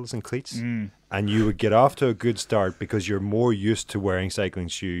pedals and cleats, and you would get off to a good start because you're more used to wearing cycling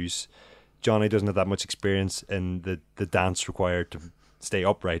shoes. Johnny doesn't have that much experience in the dance required to stay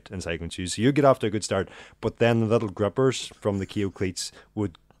upright in cycling shoes. So you get off to a good start, but then the little grippers from the Keo cleats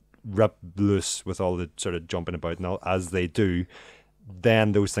would rip loose with all the sort of jumping about and all, as they do.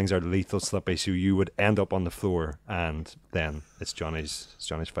 Then those things are lethal slippy, so you would end up on the floor, and then it's Johnny's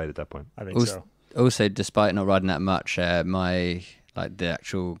fight at that point. I think so. Also, despite not riding that much, my the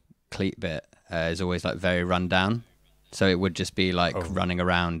actual cleat bit is always like very run down. So it would just be like running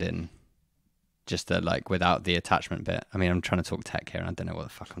around in just without the attachment bit. I mean, I'm trying to talk tech here and I don't know what the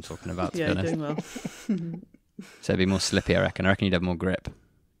fuck I'm talking about, to be honest. Doing well. So it'd be more slippy, I reckon. I reckon you'd have more grip.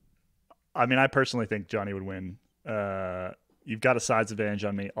 I mean, I personally think Johnny would win. You've got a size advantage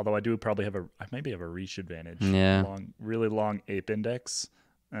on me, although I do probably have I maybe have a reach advantage. Yeah. Really long ape index.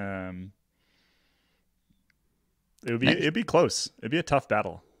 It'd be close. It'd be a tough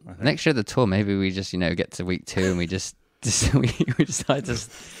battle. I think. Next year at the tour, maybe we just get to week 2 and we just we decide to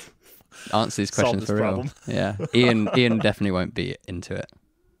answer these questions for real. Yeah, Ian definitely won't be into it.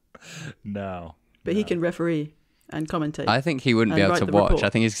 No, But he can referee and commentate. I think he wouldn't be And able to write the watch. report. I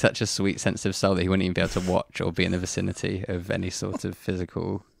think he's such a sweet, sensitive soul that he wouldn't even be able to watch or be in the vicinity of any sort of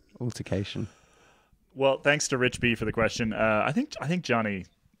physical altercation. Well, thanks to Rich B for the question. I think Johnny,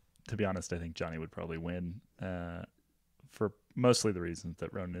 to be honest, I think Johnny would probably win for mostly the reasons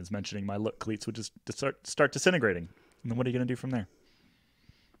that Ronan is mentioning. My look cleats would just start disintegrating. And then what are you going to do from there?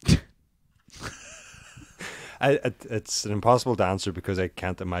 It's impossible to answer because I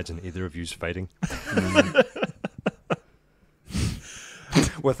can't imagine either of you's fighting.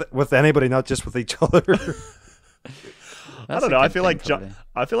 with anybody, not just with each other. I don't know. I feel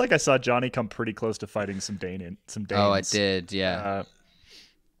like I saw Johnny come pretty close to fighting some Danes. Oh, I did, yeah.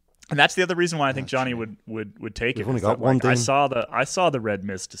 And that's the other reason why I think Johnny would take We've it. only got one Dane. I saw the red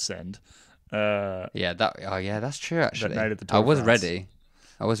mist descend. That's true. Actually, that night at the Tour I de was France. ready.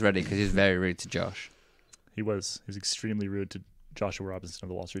 I was ready because he was very rude to Josh. He was extremely rude to Joshua Robinson of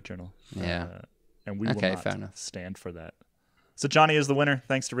the Wall Street Journal. Yeah, and we will fair not enough. stand for that. So Johnny is the winner.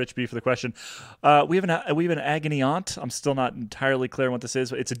 Thanks to Rich B for the question. We have an agony aunt. I'm still not entirely clear on what this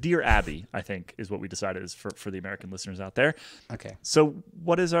is. It's a Dear Abby, I think, is what we decided is for the American listeners out there. Okay. So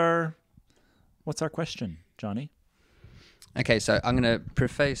what's our question, Johnny? Okay, so I'm going to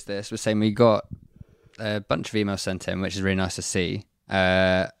preface this with saying we got a bunch of emails sent in, which is really nice to see.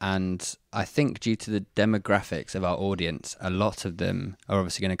 And I think due to the demographics of our audience, a lot of them are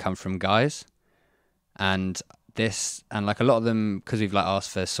obviously going to come from guys. And like a lot of them, because we've like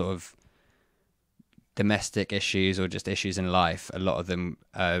asked for sort of domestic issues or just issues in life, a lot of them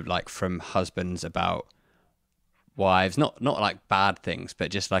are like from husbands about wives, not like bad things, but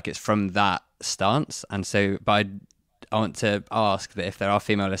just like it's from that stance. And so I want to ask that if there are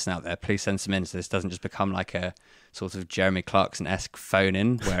female listeners out there, please send some in so this doesn't just become like a sort of Jeremy Clarkson-esque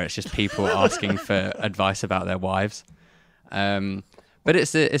phone-in where it's just people asking for advice about their wives. But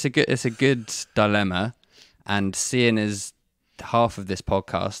it's a good dilemma. And seeing as half of this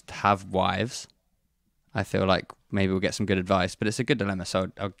podcast have wives, I feel like maybe we'll get some good advice. But it's a good dilemma,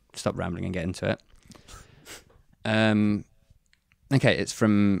 so I'll stop rambling and get into it. Okay, it's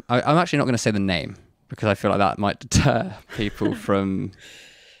from... I'm actually not going to say the name because I feel like that might deter people from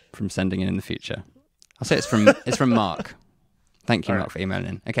sending in the future. I'll say it's from Mark. Thank you, Mark, for emailing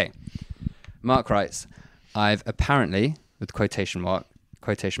in. Okay. Mark writes, I've apparently, with quotation marks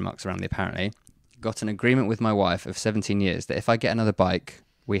around the apparently, got an agreement with my wife of 17 years that if I get another bike,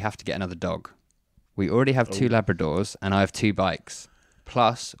 we have to get another dog. We already have 2 Labradors and I have 2 bikes.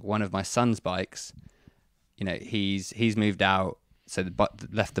 Plus one of my son's bikes, he's moved out, so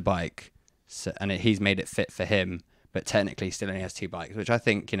left the bike, and he's made it fit for him, but technically he still only has 2 bikes, which I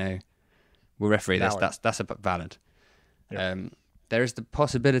think, we'll referee this. That's valid. Yeah. There is the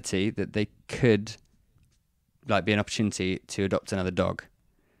possibility that they could be an opportunity to adopt another dog.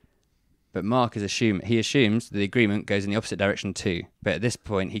 But Mark assumes the agreement goes in the opposite direction too. But at this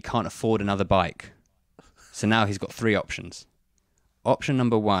point, he can't afford another bike. So now he's got 3 options. Option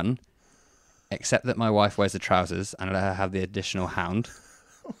number 1, accept that my wife wears the trousers and let her have the additional hound.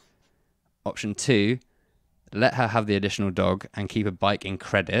 Option 2, let her have the additional dog and keep a bike in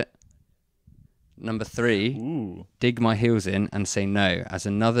credit. Number 3, dig my heels in and say no, as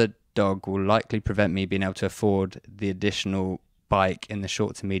another dog will likely prevent me being able to afford the additional bike in the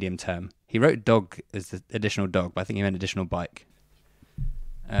short to medium term. He wrote dog as the additional dog, but I think he meant additional bike.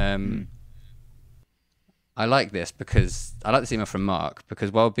 I like this because I like this email from Mark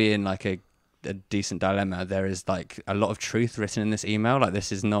because while being like a decent dilemma, there is like a lot of truth written in this email. Like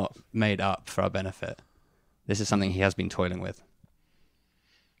this is not made up for our benefit. This is something he has been toiling with.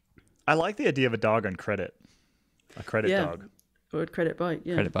 I like the idea of a dog on credit. A credit dog. Or a credit bike,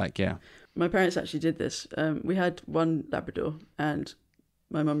 yeah. Credit bike, yeah. My parents actually did this. We had 1 Labrador and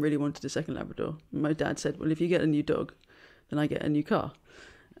my mum really wanted a second Labrador. My dad said, well, if you get a new dog, then I get a new car.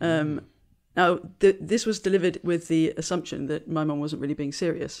 Now, this was delivered with the assumption that my mum wasn't really being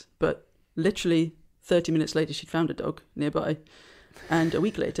serious, but literally 30 minutes later, she'd found a dog nearby. And a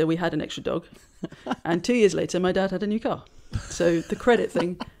week later, we had an extra dog. And 2 years later, my dad had a new car. So the credit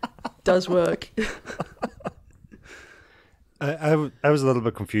thing does work. I was a little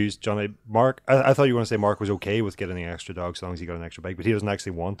bit confused, Johnny. Mark, I thought you were going to say Mark was okay with getting an extra dog so long as he got an extra bike, but he doesn't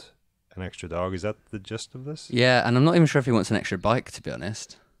actually want an extra dog. Is that the gist of this? Yeah, and I'm not even sure if he wants an extra bike, to be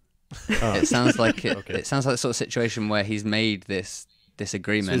honest. It sounds like it sounds like the sort of situation where he's made this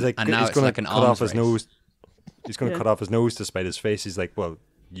agreement, so and now it's like an arms race. He's going to cut off his nose to spite his face. He's like, well,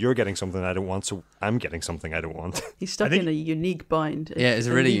 you're getting something I don't want, so I'm getting something I don't want. He's stuck in a unique bind. Yeah, it's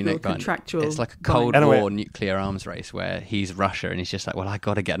a really unique bind. It's like a Cold War nuclear arms race where he's Russia and he's just like, well, I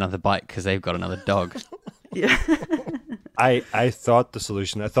got to get another bike because they've got another dog. Yeah. I thought the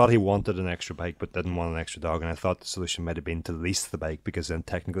solution, I thought he wanted an extra bike but didn't want an extra dog, and I thought the solution might have been to lease the bike because then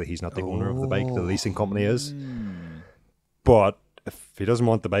technically he's not the owner of the bike, the leasing company is. But if he doesn't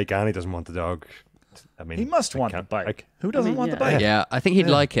want the bike and he doesn't want the dog, I mean, he must want the bike. Who doesn't want the bike? Yeah, I think he'd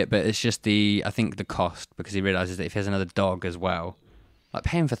like it, but it's just the cost, because he realizes that if he has another dog as well, like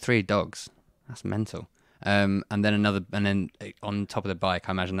paying for 3 dogs, that's mental. And then on top of the bike,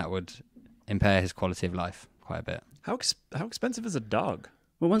 I imagine that would impair his quality of life quite a bit. How expensive is a dog?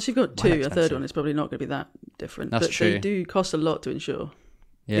 Well, once you've got two, a expensive. third one is probably not going to be that different. That's but true. They do cost a lot to insure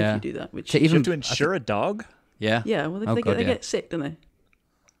Yeah. if you do that. Which You have to insure a dog? Yeah. yeah, well, they get sick, don't they?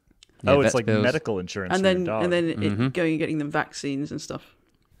 Yeah, Oh, it's vets like bills. medical insurance And for your then dog. and then it, going and getting them vaccines and stuff.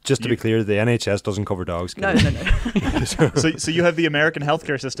 Just to be clear, the NHS doesn't cover dogs. No. So you have the American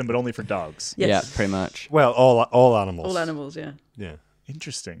healthcare system, but only for dogs. Yes. Yeah, pretty much. Well, all animals. All animals, yeah. Yeah.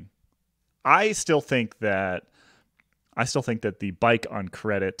 Interesting. I still think that the bike on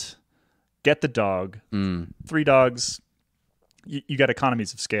credit, get the dog, 3 dogs, you got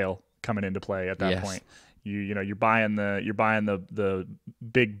economies of scale coming into play at that Yes. point. You're buying the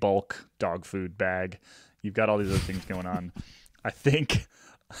big bulk dog food bag. You've got all these other things going on. I think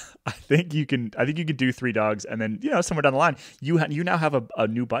you can do 3 dogs, and then somewhere down the line you now have a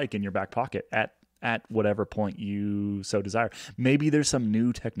new bike in your back pocket at whatever point you so desire. Maybe there's some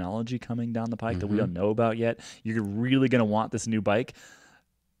new technology coming down the pike that we don't know about yet. You're really going to want this new bike.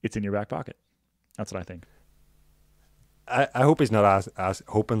 It's in your back pocket. That's what I think. I hope he's not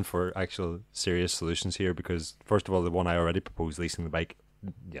hoping for actual serious solutions here, because first of all, the one I already proposed, leasing the bike,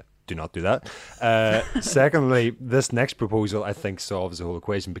 do not do that. Secondly, this next proposal I think solves the whole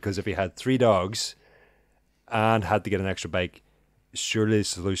equation, because if he had 3 dogs and had to get an extra bike, surely the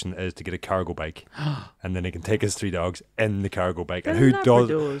solution is to get a cargo bike, and then he can take his 3 dogs in the cargo bike. And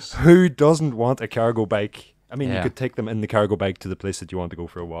who doesn't want a cargo bike? I mean, you could take them in the cargo bike to the place that you want to go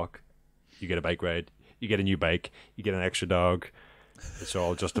for a walk. You get a bike ride. You get a new bike. You get an extra dog. It's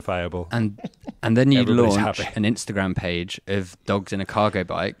all justifiable. And then you Everybody's launch happy. an Instagram page of dogs in a cargo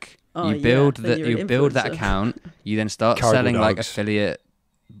bike. Oh, you build yeah. Then you're an build that influencer. account. You then start Cargo selling like dogs. affiliate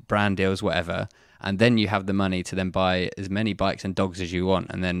brand deals, whatever, and then you have the money to then buy as many bikes and dogs as you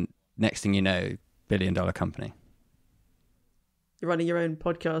want. And then next thing you know, $1 billion company. You're running your own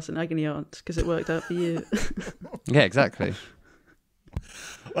podcast and agony aunt because it worked out for you. Yeah, exactly.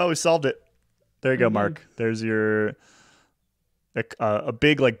 Well, we solved it. There you go, Mark. There's your a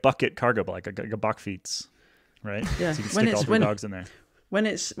big like bucket cargo bike, like a Bachfeets, right? Yeah. So you can stick all 3 dogs in there. When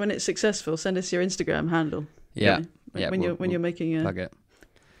it's successful, send us your Instagram handle. Yeah. When you're making a Plug it.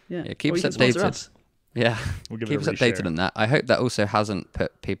 yeah. Keep Or us you can sponsor updated. us. Yeah, We'll give keep it us a reshare. updated on that. I hope that also hasn't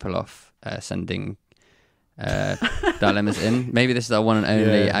put people off sending dilemmas in. Maybe this is our one and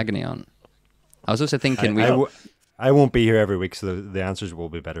only agony aunt. I was also thinking I won't be here every week, so the answers will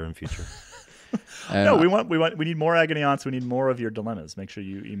be better in future. No, we need more agony aunts. We need more of your dilemmas. Make sure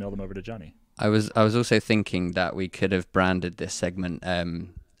you email them over to Johnny. I was also thinking that we could have branded this segment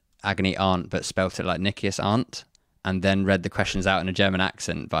agony aunt, but spelt it like Nikias aunt, and then read the questions out in a German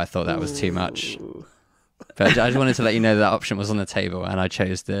accent. But I thought that was too much. But I just wanted to let you know that option was on the table, and I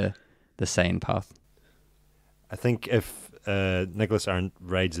chose the sane path. I think if Nicholas Arndt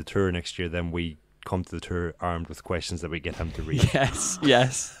rides the tour next year, then we come to the tour armed with questions that we get him to read. Yes.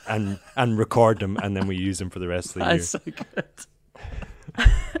 and record them, and then we use them for the rest of the year. That's so good.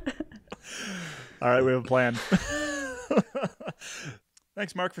 All right, we have a plan.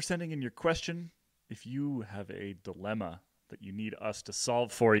 Thanks, Mark, for sending in your question. If you have a dilemma that you need us to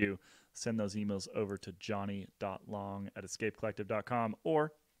solve for you, send those emails over to johnny.long@escapecollective.com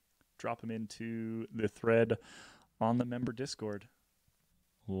or drop them into the thread on the member Discord.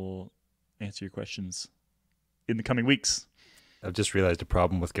 We'll answer your questions in the coming weeks. I've just realized the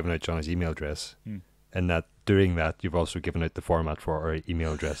problem with giving out Johnny's email address, and that doing that, you've also given out the format for our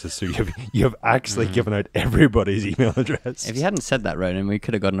email addresses. So you have actually given out everybody's email address. If you hadn't said that, Ronan, we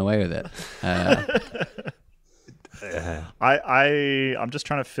could have gotten away with it. I'm just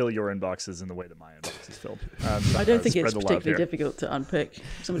trying to fill your inboxes in the way that my inbox is filled. I don't think Spread it's the love particularly here. difficult to unpick.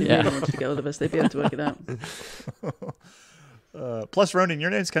 If somebody really wanted to get hold of us, they'd be able to work it out. Plus, Ronan, your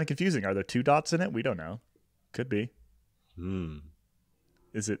name's kind of confusing. Are there 2 dots in it? We don't know. Could be.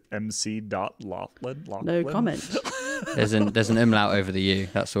 Is it MC.Laughlin? No comment. There's an umlaut over the U.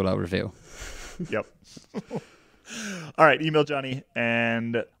 That's all I'll reveal. Yep. All right, email Johnny,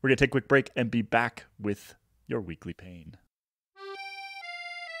 and we're going to take a quick break and be back with your weekly pain.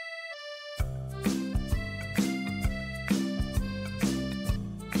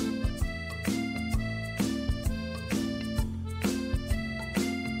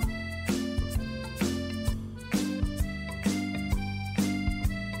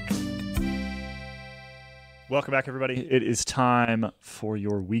 Welcome back, everybody. It is time for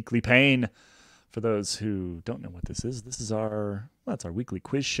your weekly pain. For those who don't know what this is it's our weekly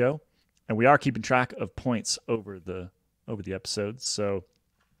quiz show, and we are keeping track of points over the episodes. So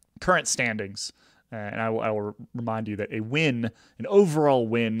current standings, and I will remind you that an overall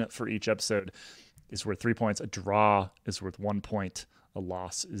win for each episode is worth 3 points. A draw is worth 1 point. A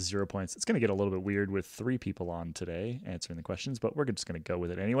loss is 0 points. It's going to get a little bit weird with 3 people on today answering the questions, but we're just going to go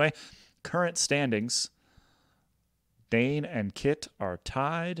with it anyway. Current standings, Dane and Kit are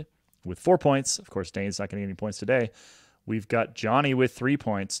tied with 4 points. Of course, Dane's not going to get any points today. We've got Johnny with 3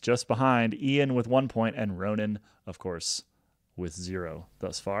 points, just behind Ian with 1 point, and Ronan, of course, with 0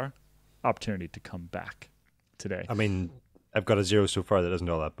 thus far. Opportunity to come back today. I mean, I've got a 0 so far. That isn't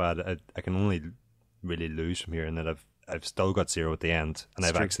all that bad. I can only really lose from here, and that I've still got 0 at the end, and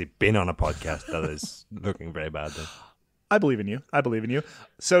I've actually been on a podcast that is looking very bad. Then. I believe in you. I believe in you.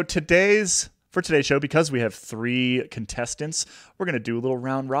 So for today's show, because we have 3 contestants, we're going to do a little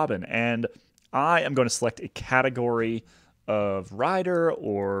round robin, and I am going to select a category of rider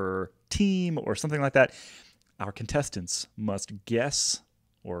or team or something like that. Our contestants must guess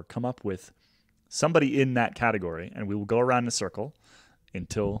or come up with somebody in that category, and we will go around in a circle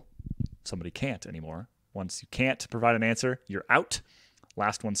until somebody can't anymore. Once you can't provide an answer, you're out.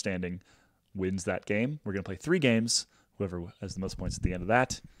 Last one standing wins that game. We're going to play 3 games. Whoever has the most points at the end of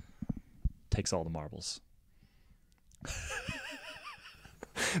that takes all the marbles.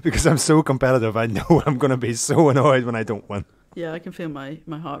 Because I'm so competitive, I know I'm going to be so annoyed when I don't win. Yeah, I can feel my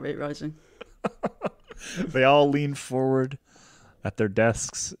heart rate rising. They all lean forward at their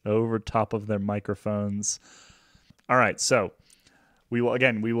desks over top of their microphones. All right, so we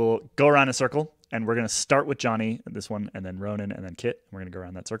will go around a circle, and we're going to start with Johnny, this one, and then Ronan, and then Kit. We're going to go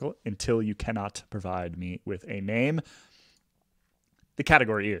around that circle until you cannot provide me with a name. The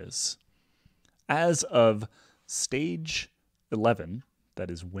category is, as of stage 11, that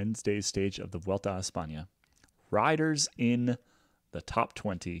is Wednesday's stage of the Vuelta a España, riders in the top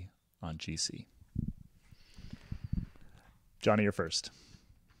 20 on GC. Johnny, you're first.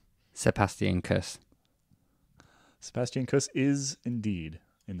 Sebastian Kuss. Sebastian Kuss is indeed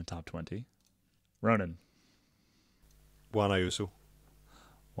in the top 20. Ronan. Juan Ayuso.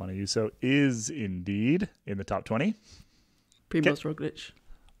 Juan Ayuso is indeed in the top 20. Primoz Roglic.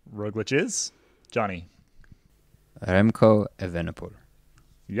 Roglic is. Johnny. Remco Evenepoel.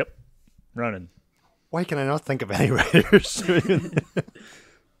 Yep. Ronan. Why can I not think of any riders?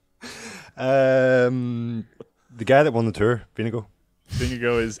 The guy that won the Tour, Vinigo.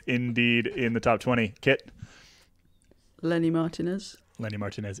 Vinigo is indeed in the top 20. Kit. Lenny Martinez. Lenny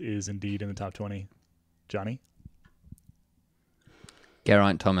Martinez is indeed in the top 20. Johnny.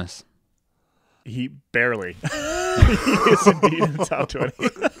 Geraint Thomas. He barely. He is indeed in the top 20.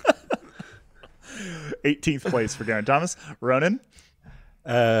 18th place for Geraint Thomas. Ronan.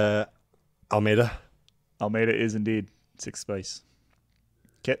 Almeida. Almeida is indeed 6th place.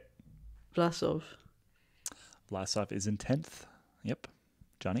 Kit. Vlasov. Vlasov is in 10th. Yep.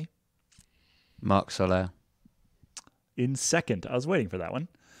 Johnny. Marc Soler. In 2nd. I was waiting for that one.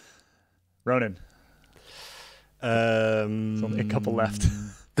 Ronan. There's only a couple left.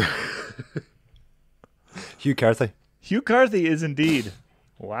 Hugh Carthy. Hugh Carthy is indeed.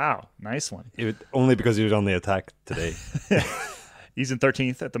 Wow. Nice one. Only because he was on the attack today. He's in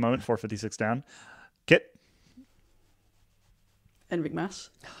 13th at the moment, 456 down. Kit. Enric Mas.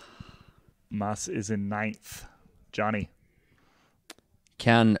 Mas is in 9th. Johnny.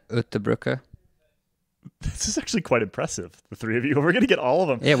 Jan Utebrücker. This is actually quite impressive, the 3 of you. We're going to get all of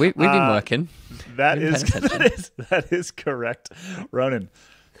them. Yeah, we've been working. That is correct. Ronan.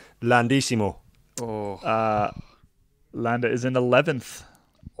 Landissimo. Oh. Landa is in 11th.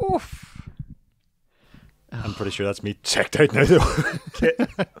 Oof. I'm pretty sure that's me checked out now, though. Kit.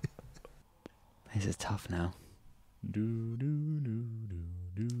 This is tough now. Trying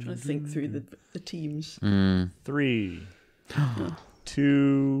to think through the teams. 3,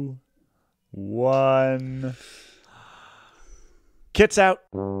 2, 1. Kit's out.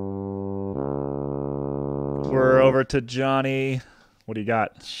 We're over to Johnny. What do you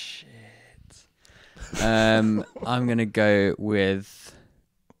got? Shit. I'm gonna go with.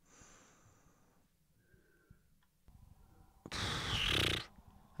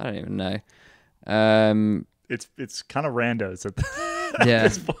 I don't even know. It's kind of randos at Yeah.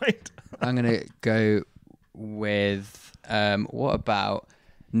 this point. I'm gonna go with. What about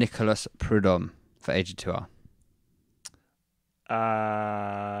Nicolas Prudhomme for AG2R?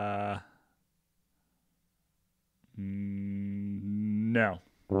 No.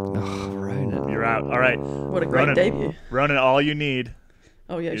 Oh, Ronan. You're out. All right. What a great Ronan. debut. Ronan, all you need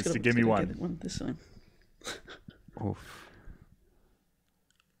Oh yeah, is to give me one. Get one this time. Oof.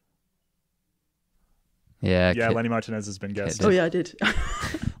 Yeah. Yeah, Kit. Lenny Martinez has been guessed. Oh yeah, I did.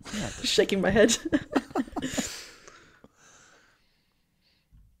 Shaking my head.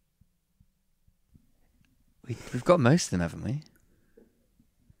 We've got most of them, haven't we?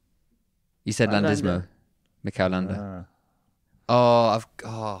 You said Landa. Landismo. Mikel Landa.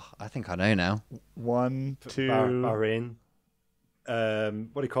 I think I know now. 1, 2. Bahrain.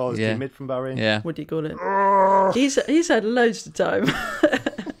 What do you call his teammate from Bahrain? Yeah. What do you call it? He's had loads of time.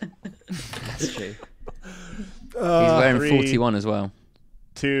 That's true. He's wearing 3, 41 as well.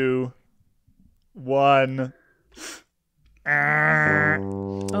 2, 1. All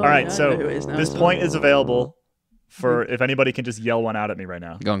right, yeah, I so know who it is now this as point well. is available for if anybody can just yell one out at me right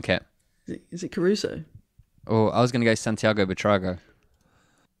now. Go on, Kit. Is it Caruso? Oh, I was going to go Santiago Buitrago.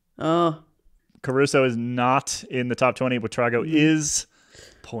 Oh, Caruso is not in the top 20. Buitrago is.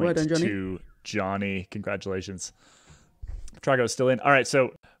 Point Well done, Johnny. to Johnny. Congratulations. Buitrago is still in. All right,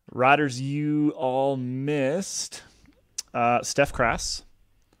 so riders, you all missed Steph Kras,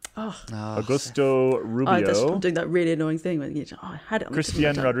 Augusto Rubio, I'm doing that really annoying thing when you I had it on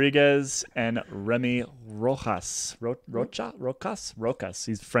Christian the Rodriguez, and Remy Rojas. Rocas.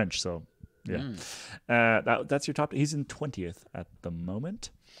 He's French, so yeah. That's your top. He's in 20th at the moment.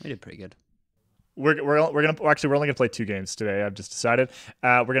 We did pretty good. We're only gonna play 2 games today. I've just decided.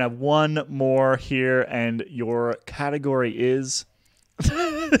 We're gonna have one more here, and your category is.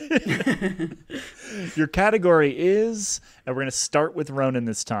 Your category is, and we're gonna start with Ronan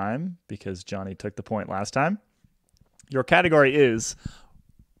this time because Johnny took the point last time. Your category is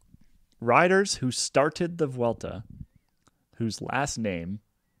riders who started the Vuelta, whose last name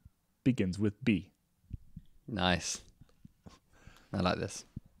begins with B. Nice. I like this.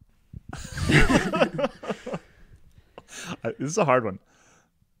 This is a hard one.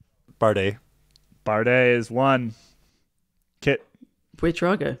 Bardet. Bardet is one. Kit.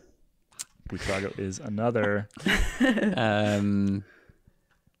 Buitrago. Buitrago is another.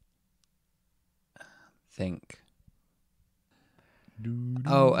 Think.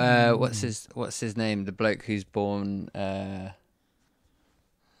 Oh, what's his name? The bloke who's born. Can't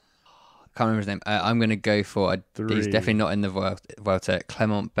remember his name. I'm going to go for. He's definitely not in the Vuelta.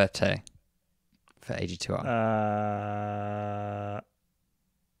 Clement Berthet for AG2R.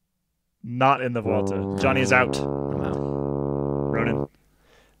 Not in the Vuelta. Johnny is out. I'm out. Ronan.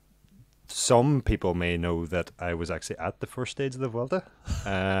 Some people may know that I was actually at the first stage of the Vuelta,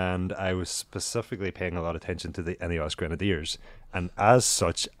 and I was specifically paying a lot of attention to the Ineos Grenadiers, and as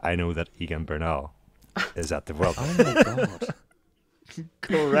such, I know that Egan Bernal is at the Vuelta. Oh my god.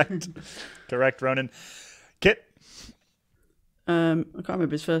 Correct, Ronan. Kit. I can't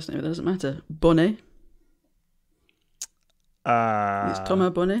remember his first name, but that doesn't matter. Bonnet. It's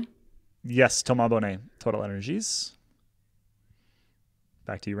Thomas Bonnet. Yes, Thomas Bonnet. Total Energies.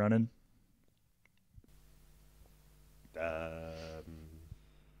 Back to you, Ronan.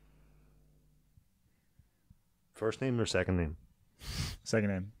 First name or second name? Second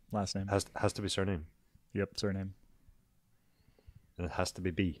name. Last name. Has to be surname. Yep, surname. And it has to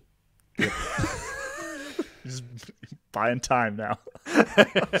be B. Yep. Just buying time now.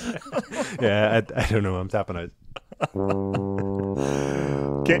 Yeah, I don't know. I'm tapping out.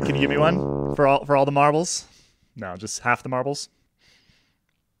 Kit, can you give me one for all the marbles? No, just half the marbles.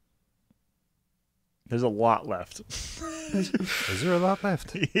 There's a lot left. Is there a lot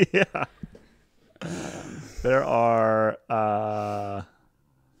left? Yeah. There are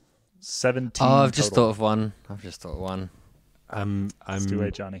 17. Oh, I've just total. thought of one. It's too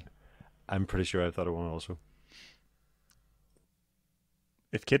late, Johnny. I'm pretty sure I thought of one also.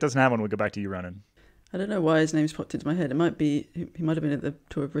 If Kit doesn't have one, we'll go back to you, Ronan. I don't know why his name's popped into my head. It might be he might have been at the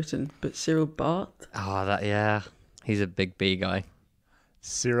Tour of Britain, but Cyril Barth. Oh, he's a big B guy.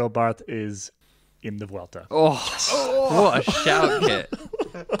 Cyril Barth is in the Vuelta. Oh, what a shout, Kit.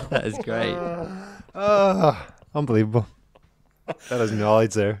 That is great. Unbelievable. That is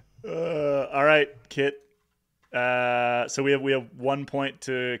knowledge there. All right, Kit. So we have 1 point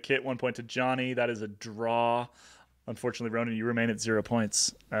to Kit, 1 point to Johnny. That is a draw. Unfortunately, Ronan, you remain at 0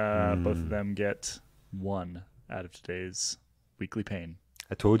 points. Both of them get 1 out of today's weekly pain.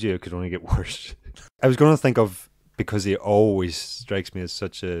 I told you it could only get worse. I was going to think of, because he always strikes me as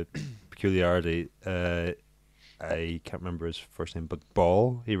such a peculiarity, I can't remember his first name, but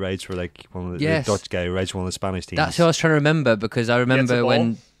Ball. He rides for like one of the Dutch guy who rides for one of the Spanish teams. That's who I was trying to remember, because I remember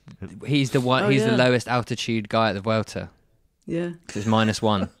when he's the one. Oh, he's the yeah. lowest altitude guy at the Vuelta. Yeah. It's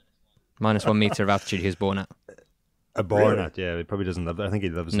 -1 meter of altitude he was born at. A born Really? at, yeah. He probably doesn't live there. I think he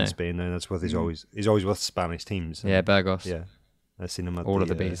lives No. in Spain now. That's what he's always with Spanish teams. Yeah, Burgos. Yeah, I've seen him at All of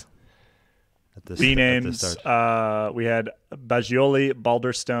the Bs. At the, B at the names. start. We had Baggioli,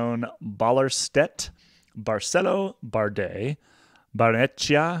 Balderstone, Ballerstedt, Barcelo, Bardet,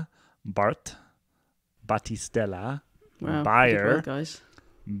 Barnecchia, Bart, Battistella, Wow. Bayer, Good work, guys.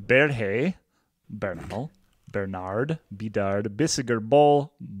 Berhe, Bernal, Bernard, Bidard, Bissiger,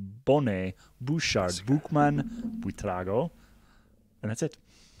 Bol, Bonnet, Bouchard, Buchmann, Buitrago, And that's it.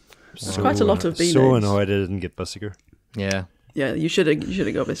 There's quite a lot of B So names. annoyed I didn't get Bussiger. Yeah. Yeah, you should have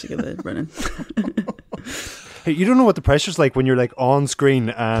got Bissiger there, Brennan. Hey, you don't know what the pressure's like when you're like on screen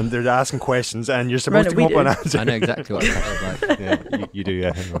and they're asking questions and you're supposed to come up with an answer. I know exactly what it's like. Yeah, you do,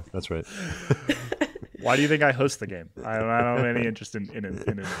 yeah. That's right. Why do you think I host the game? I don't have any interest in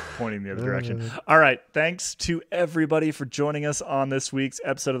pointing the other direction. All right. Thanks to everybody for joining us on this week's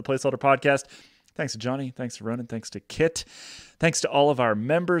episode of the Placeholder Podcast. Thanks to Johnny. Thanks to Ronan. Thanks to Kit. Thanks to all of our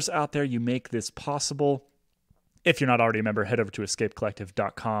members out there. You make this possible. If you're not already a member, head over to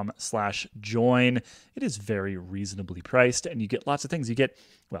escapecollective.com/join. It is very reasonably priced, and you get lots of things. You get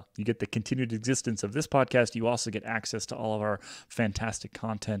the continued existence of this podcast. You also get access to all of our fantastic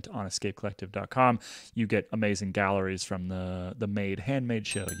content on escapecollective.com. You get amazing galleries from the Handmade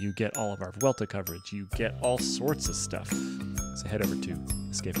show. You get all of our Vuelta coverage. You get all sorts of stuff. So head over to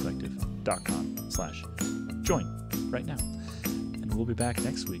escapecollective.com/join right now. And we'll be back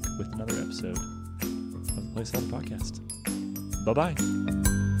next week with another episode of the Placeholder Podcast. Bye-bye.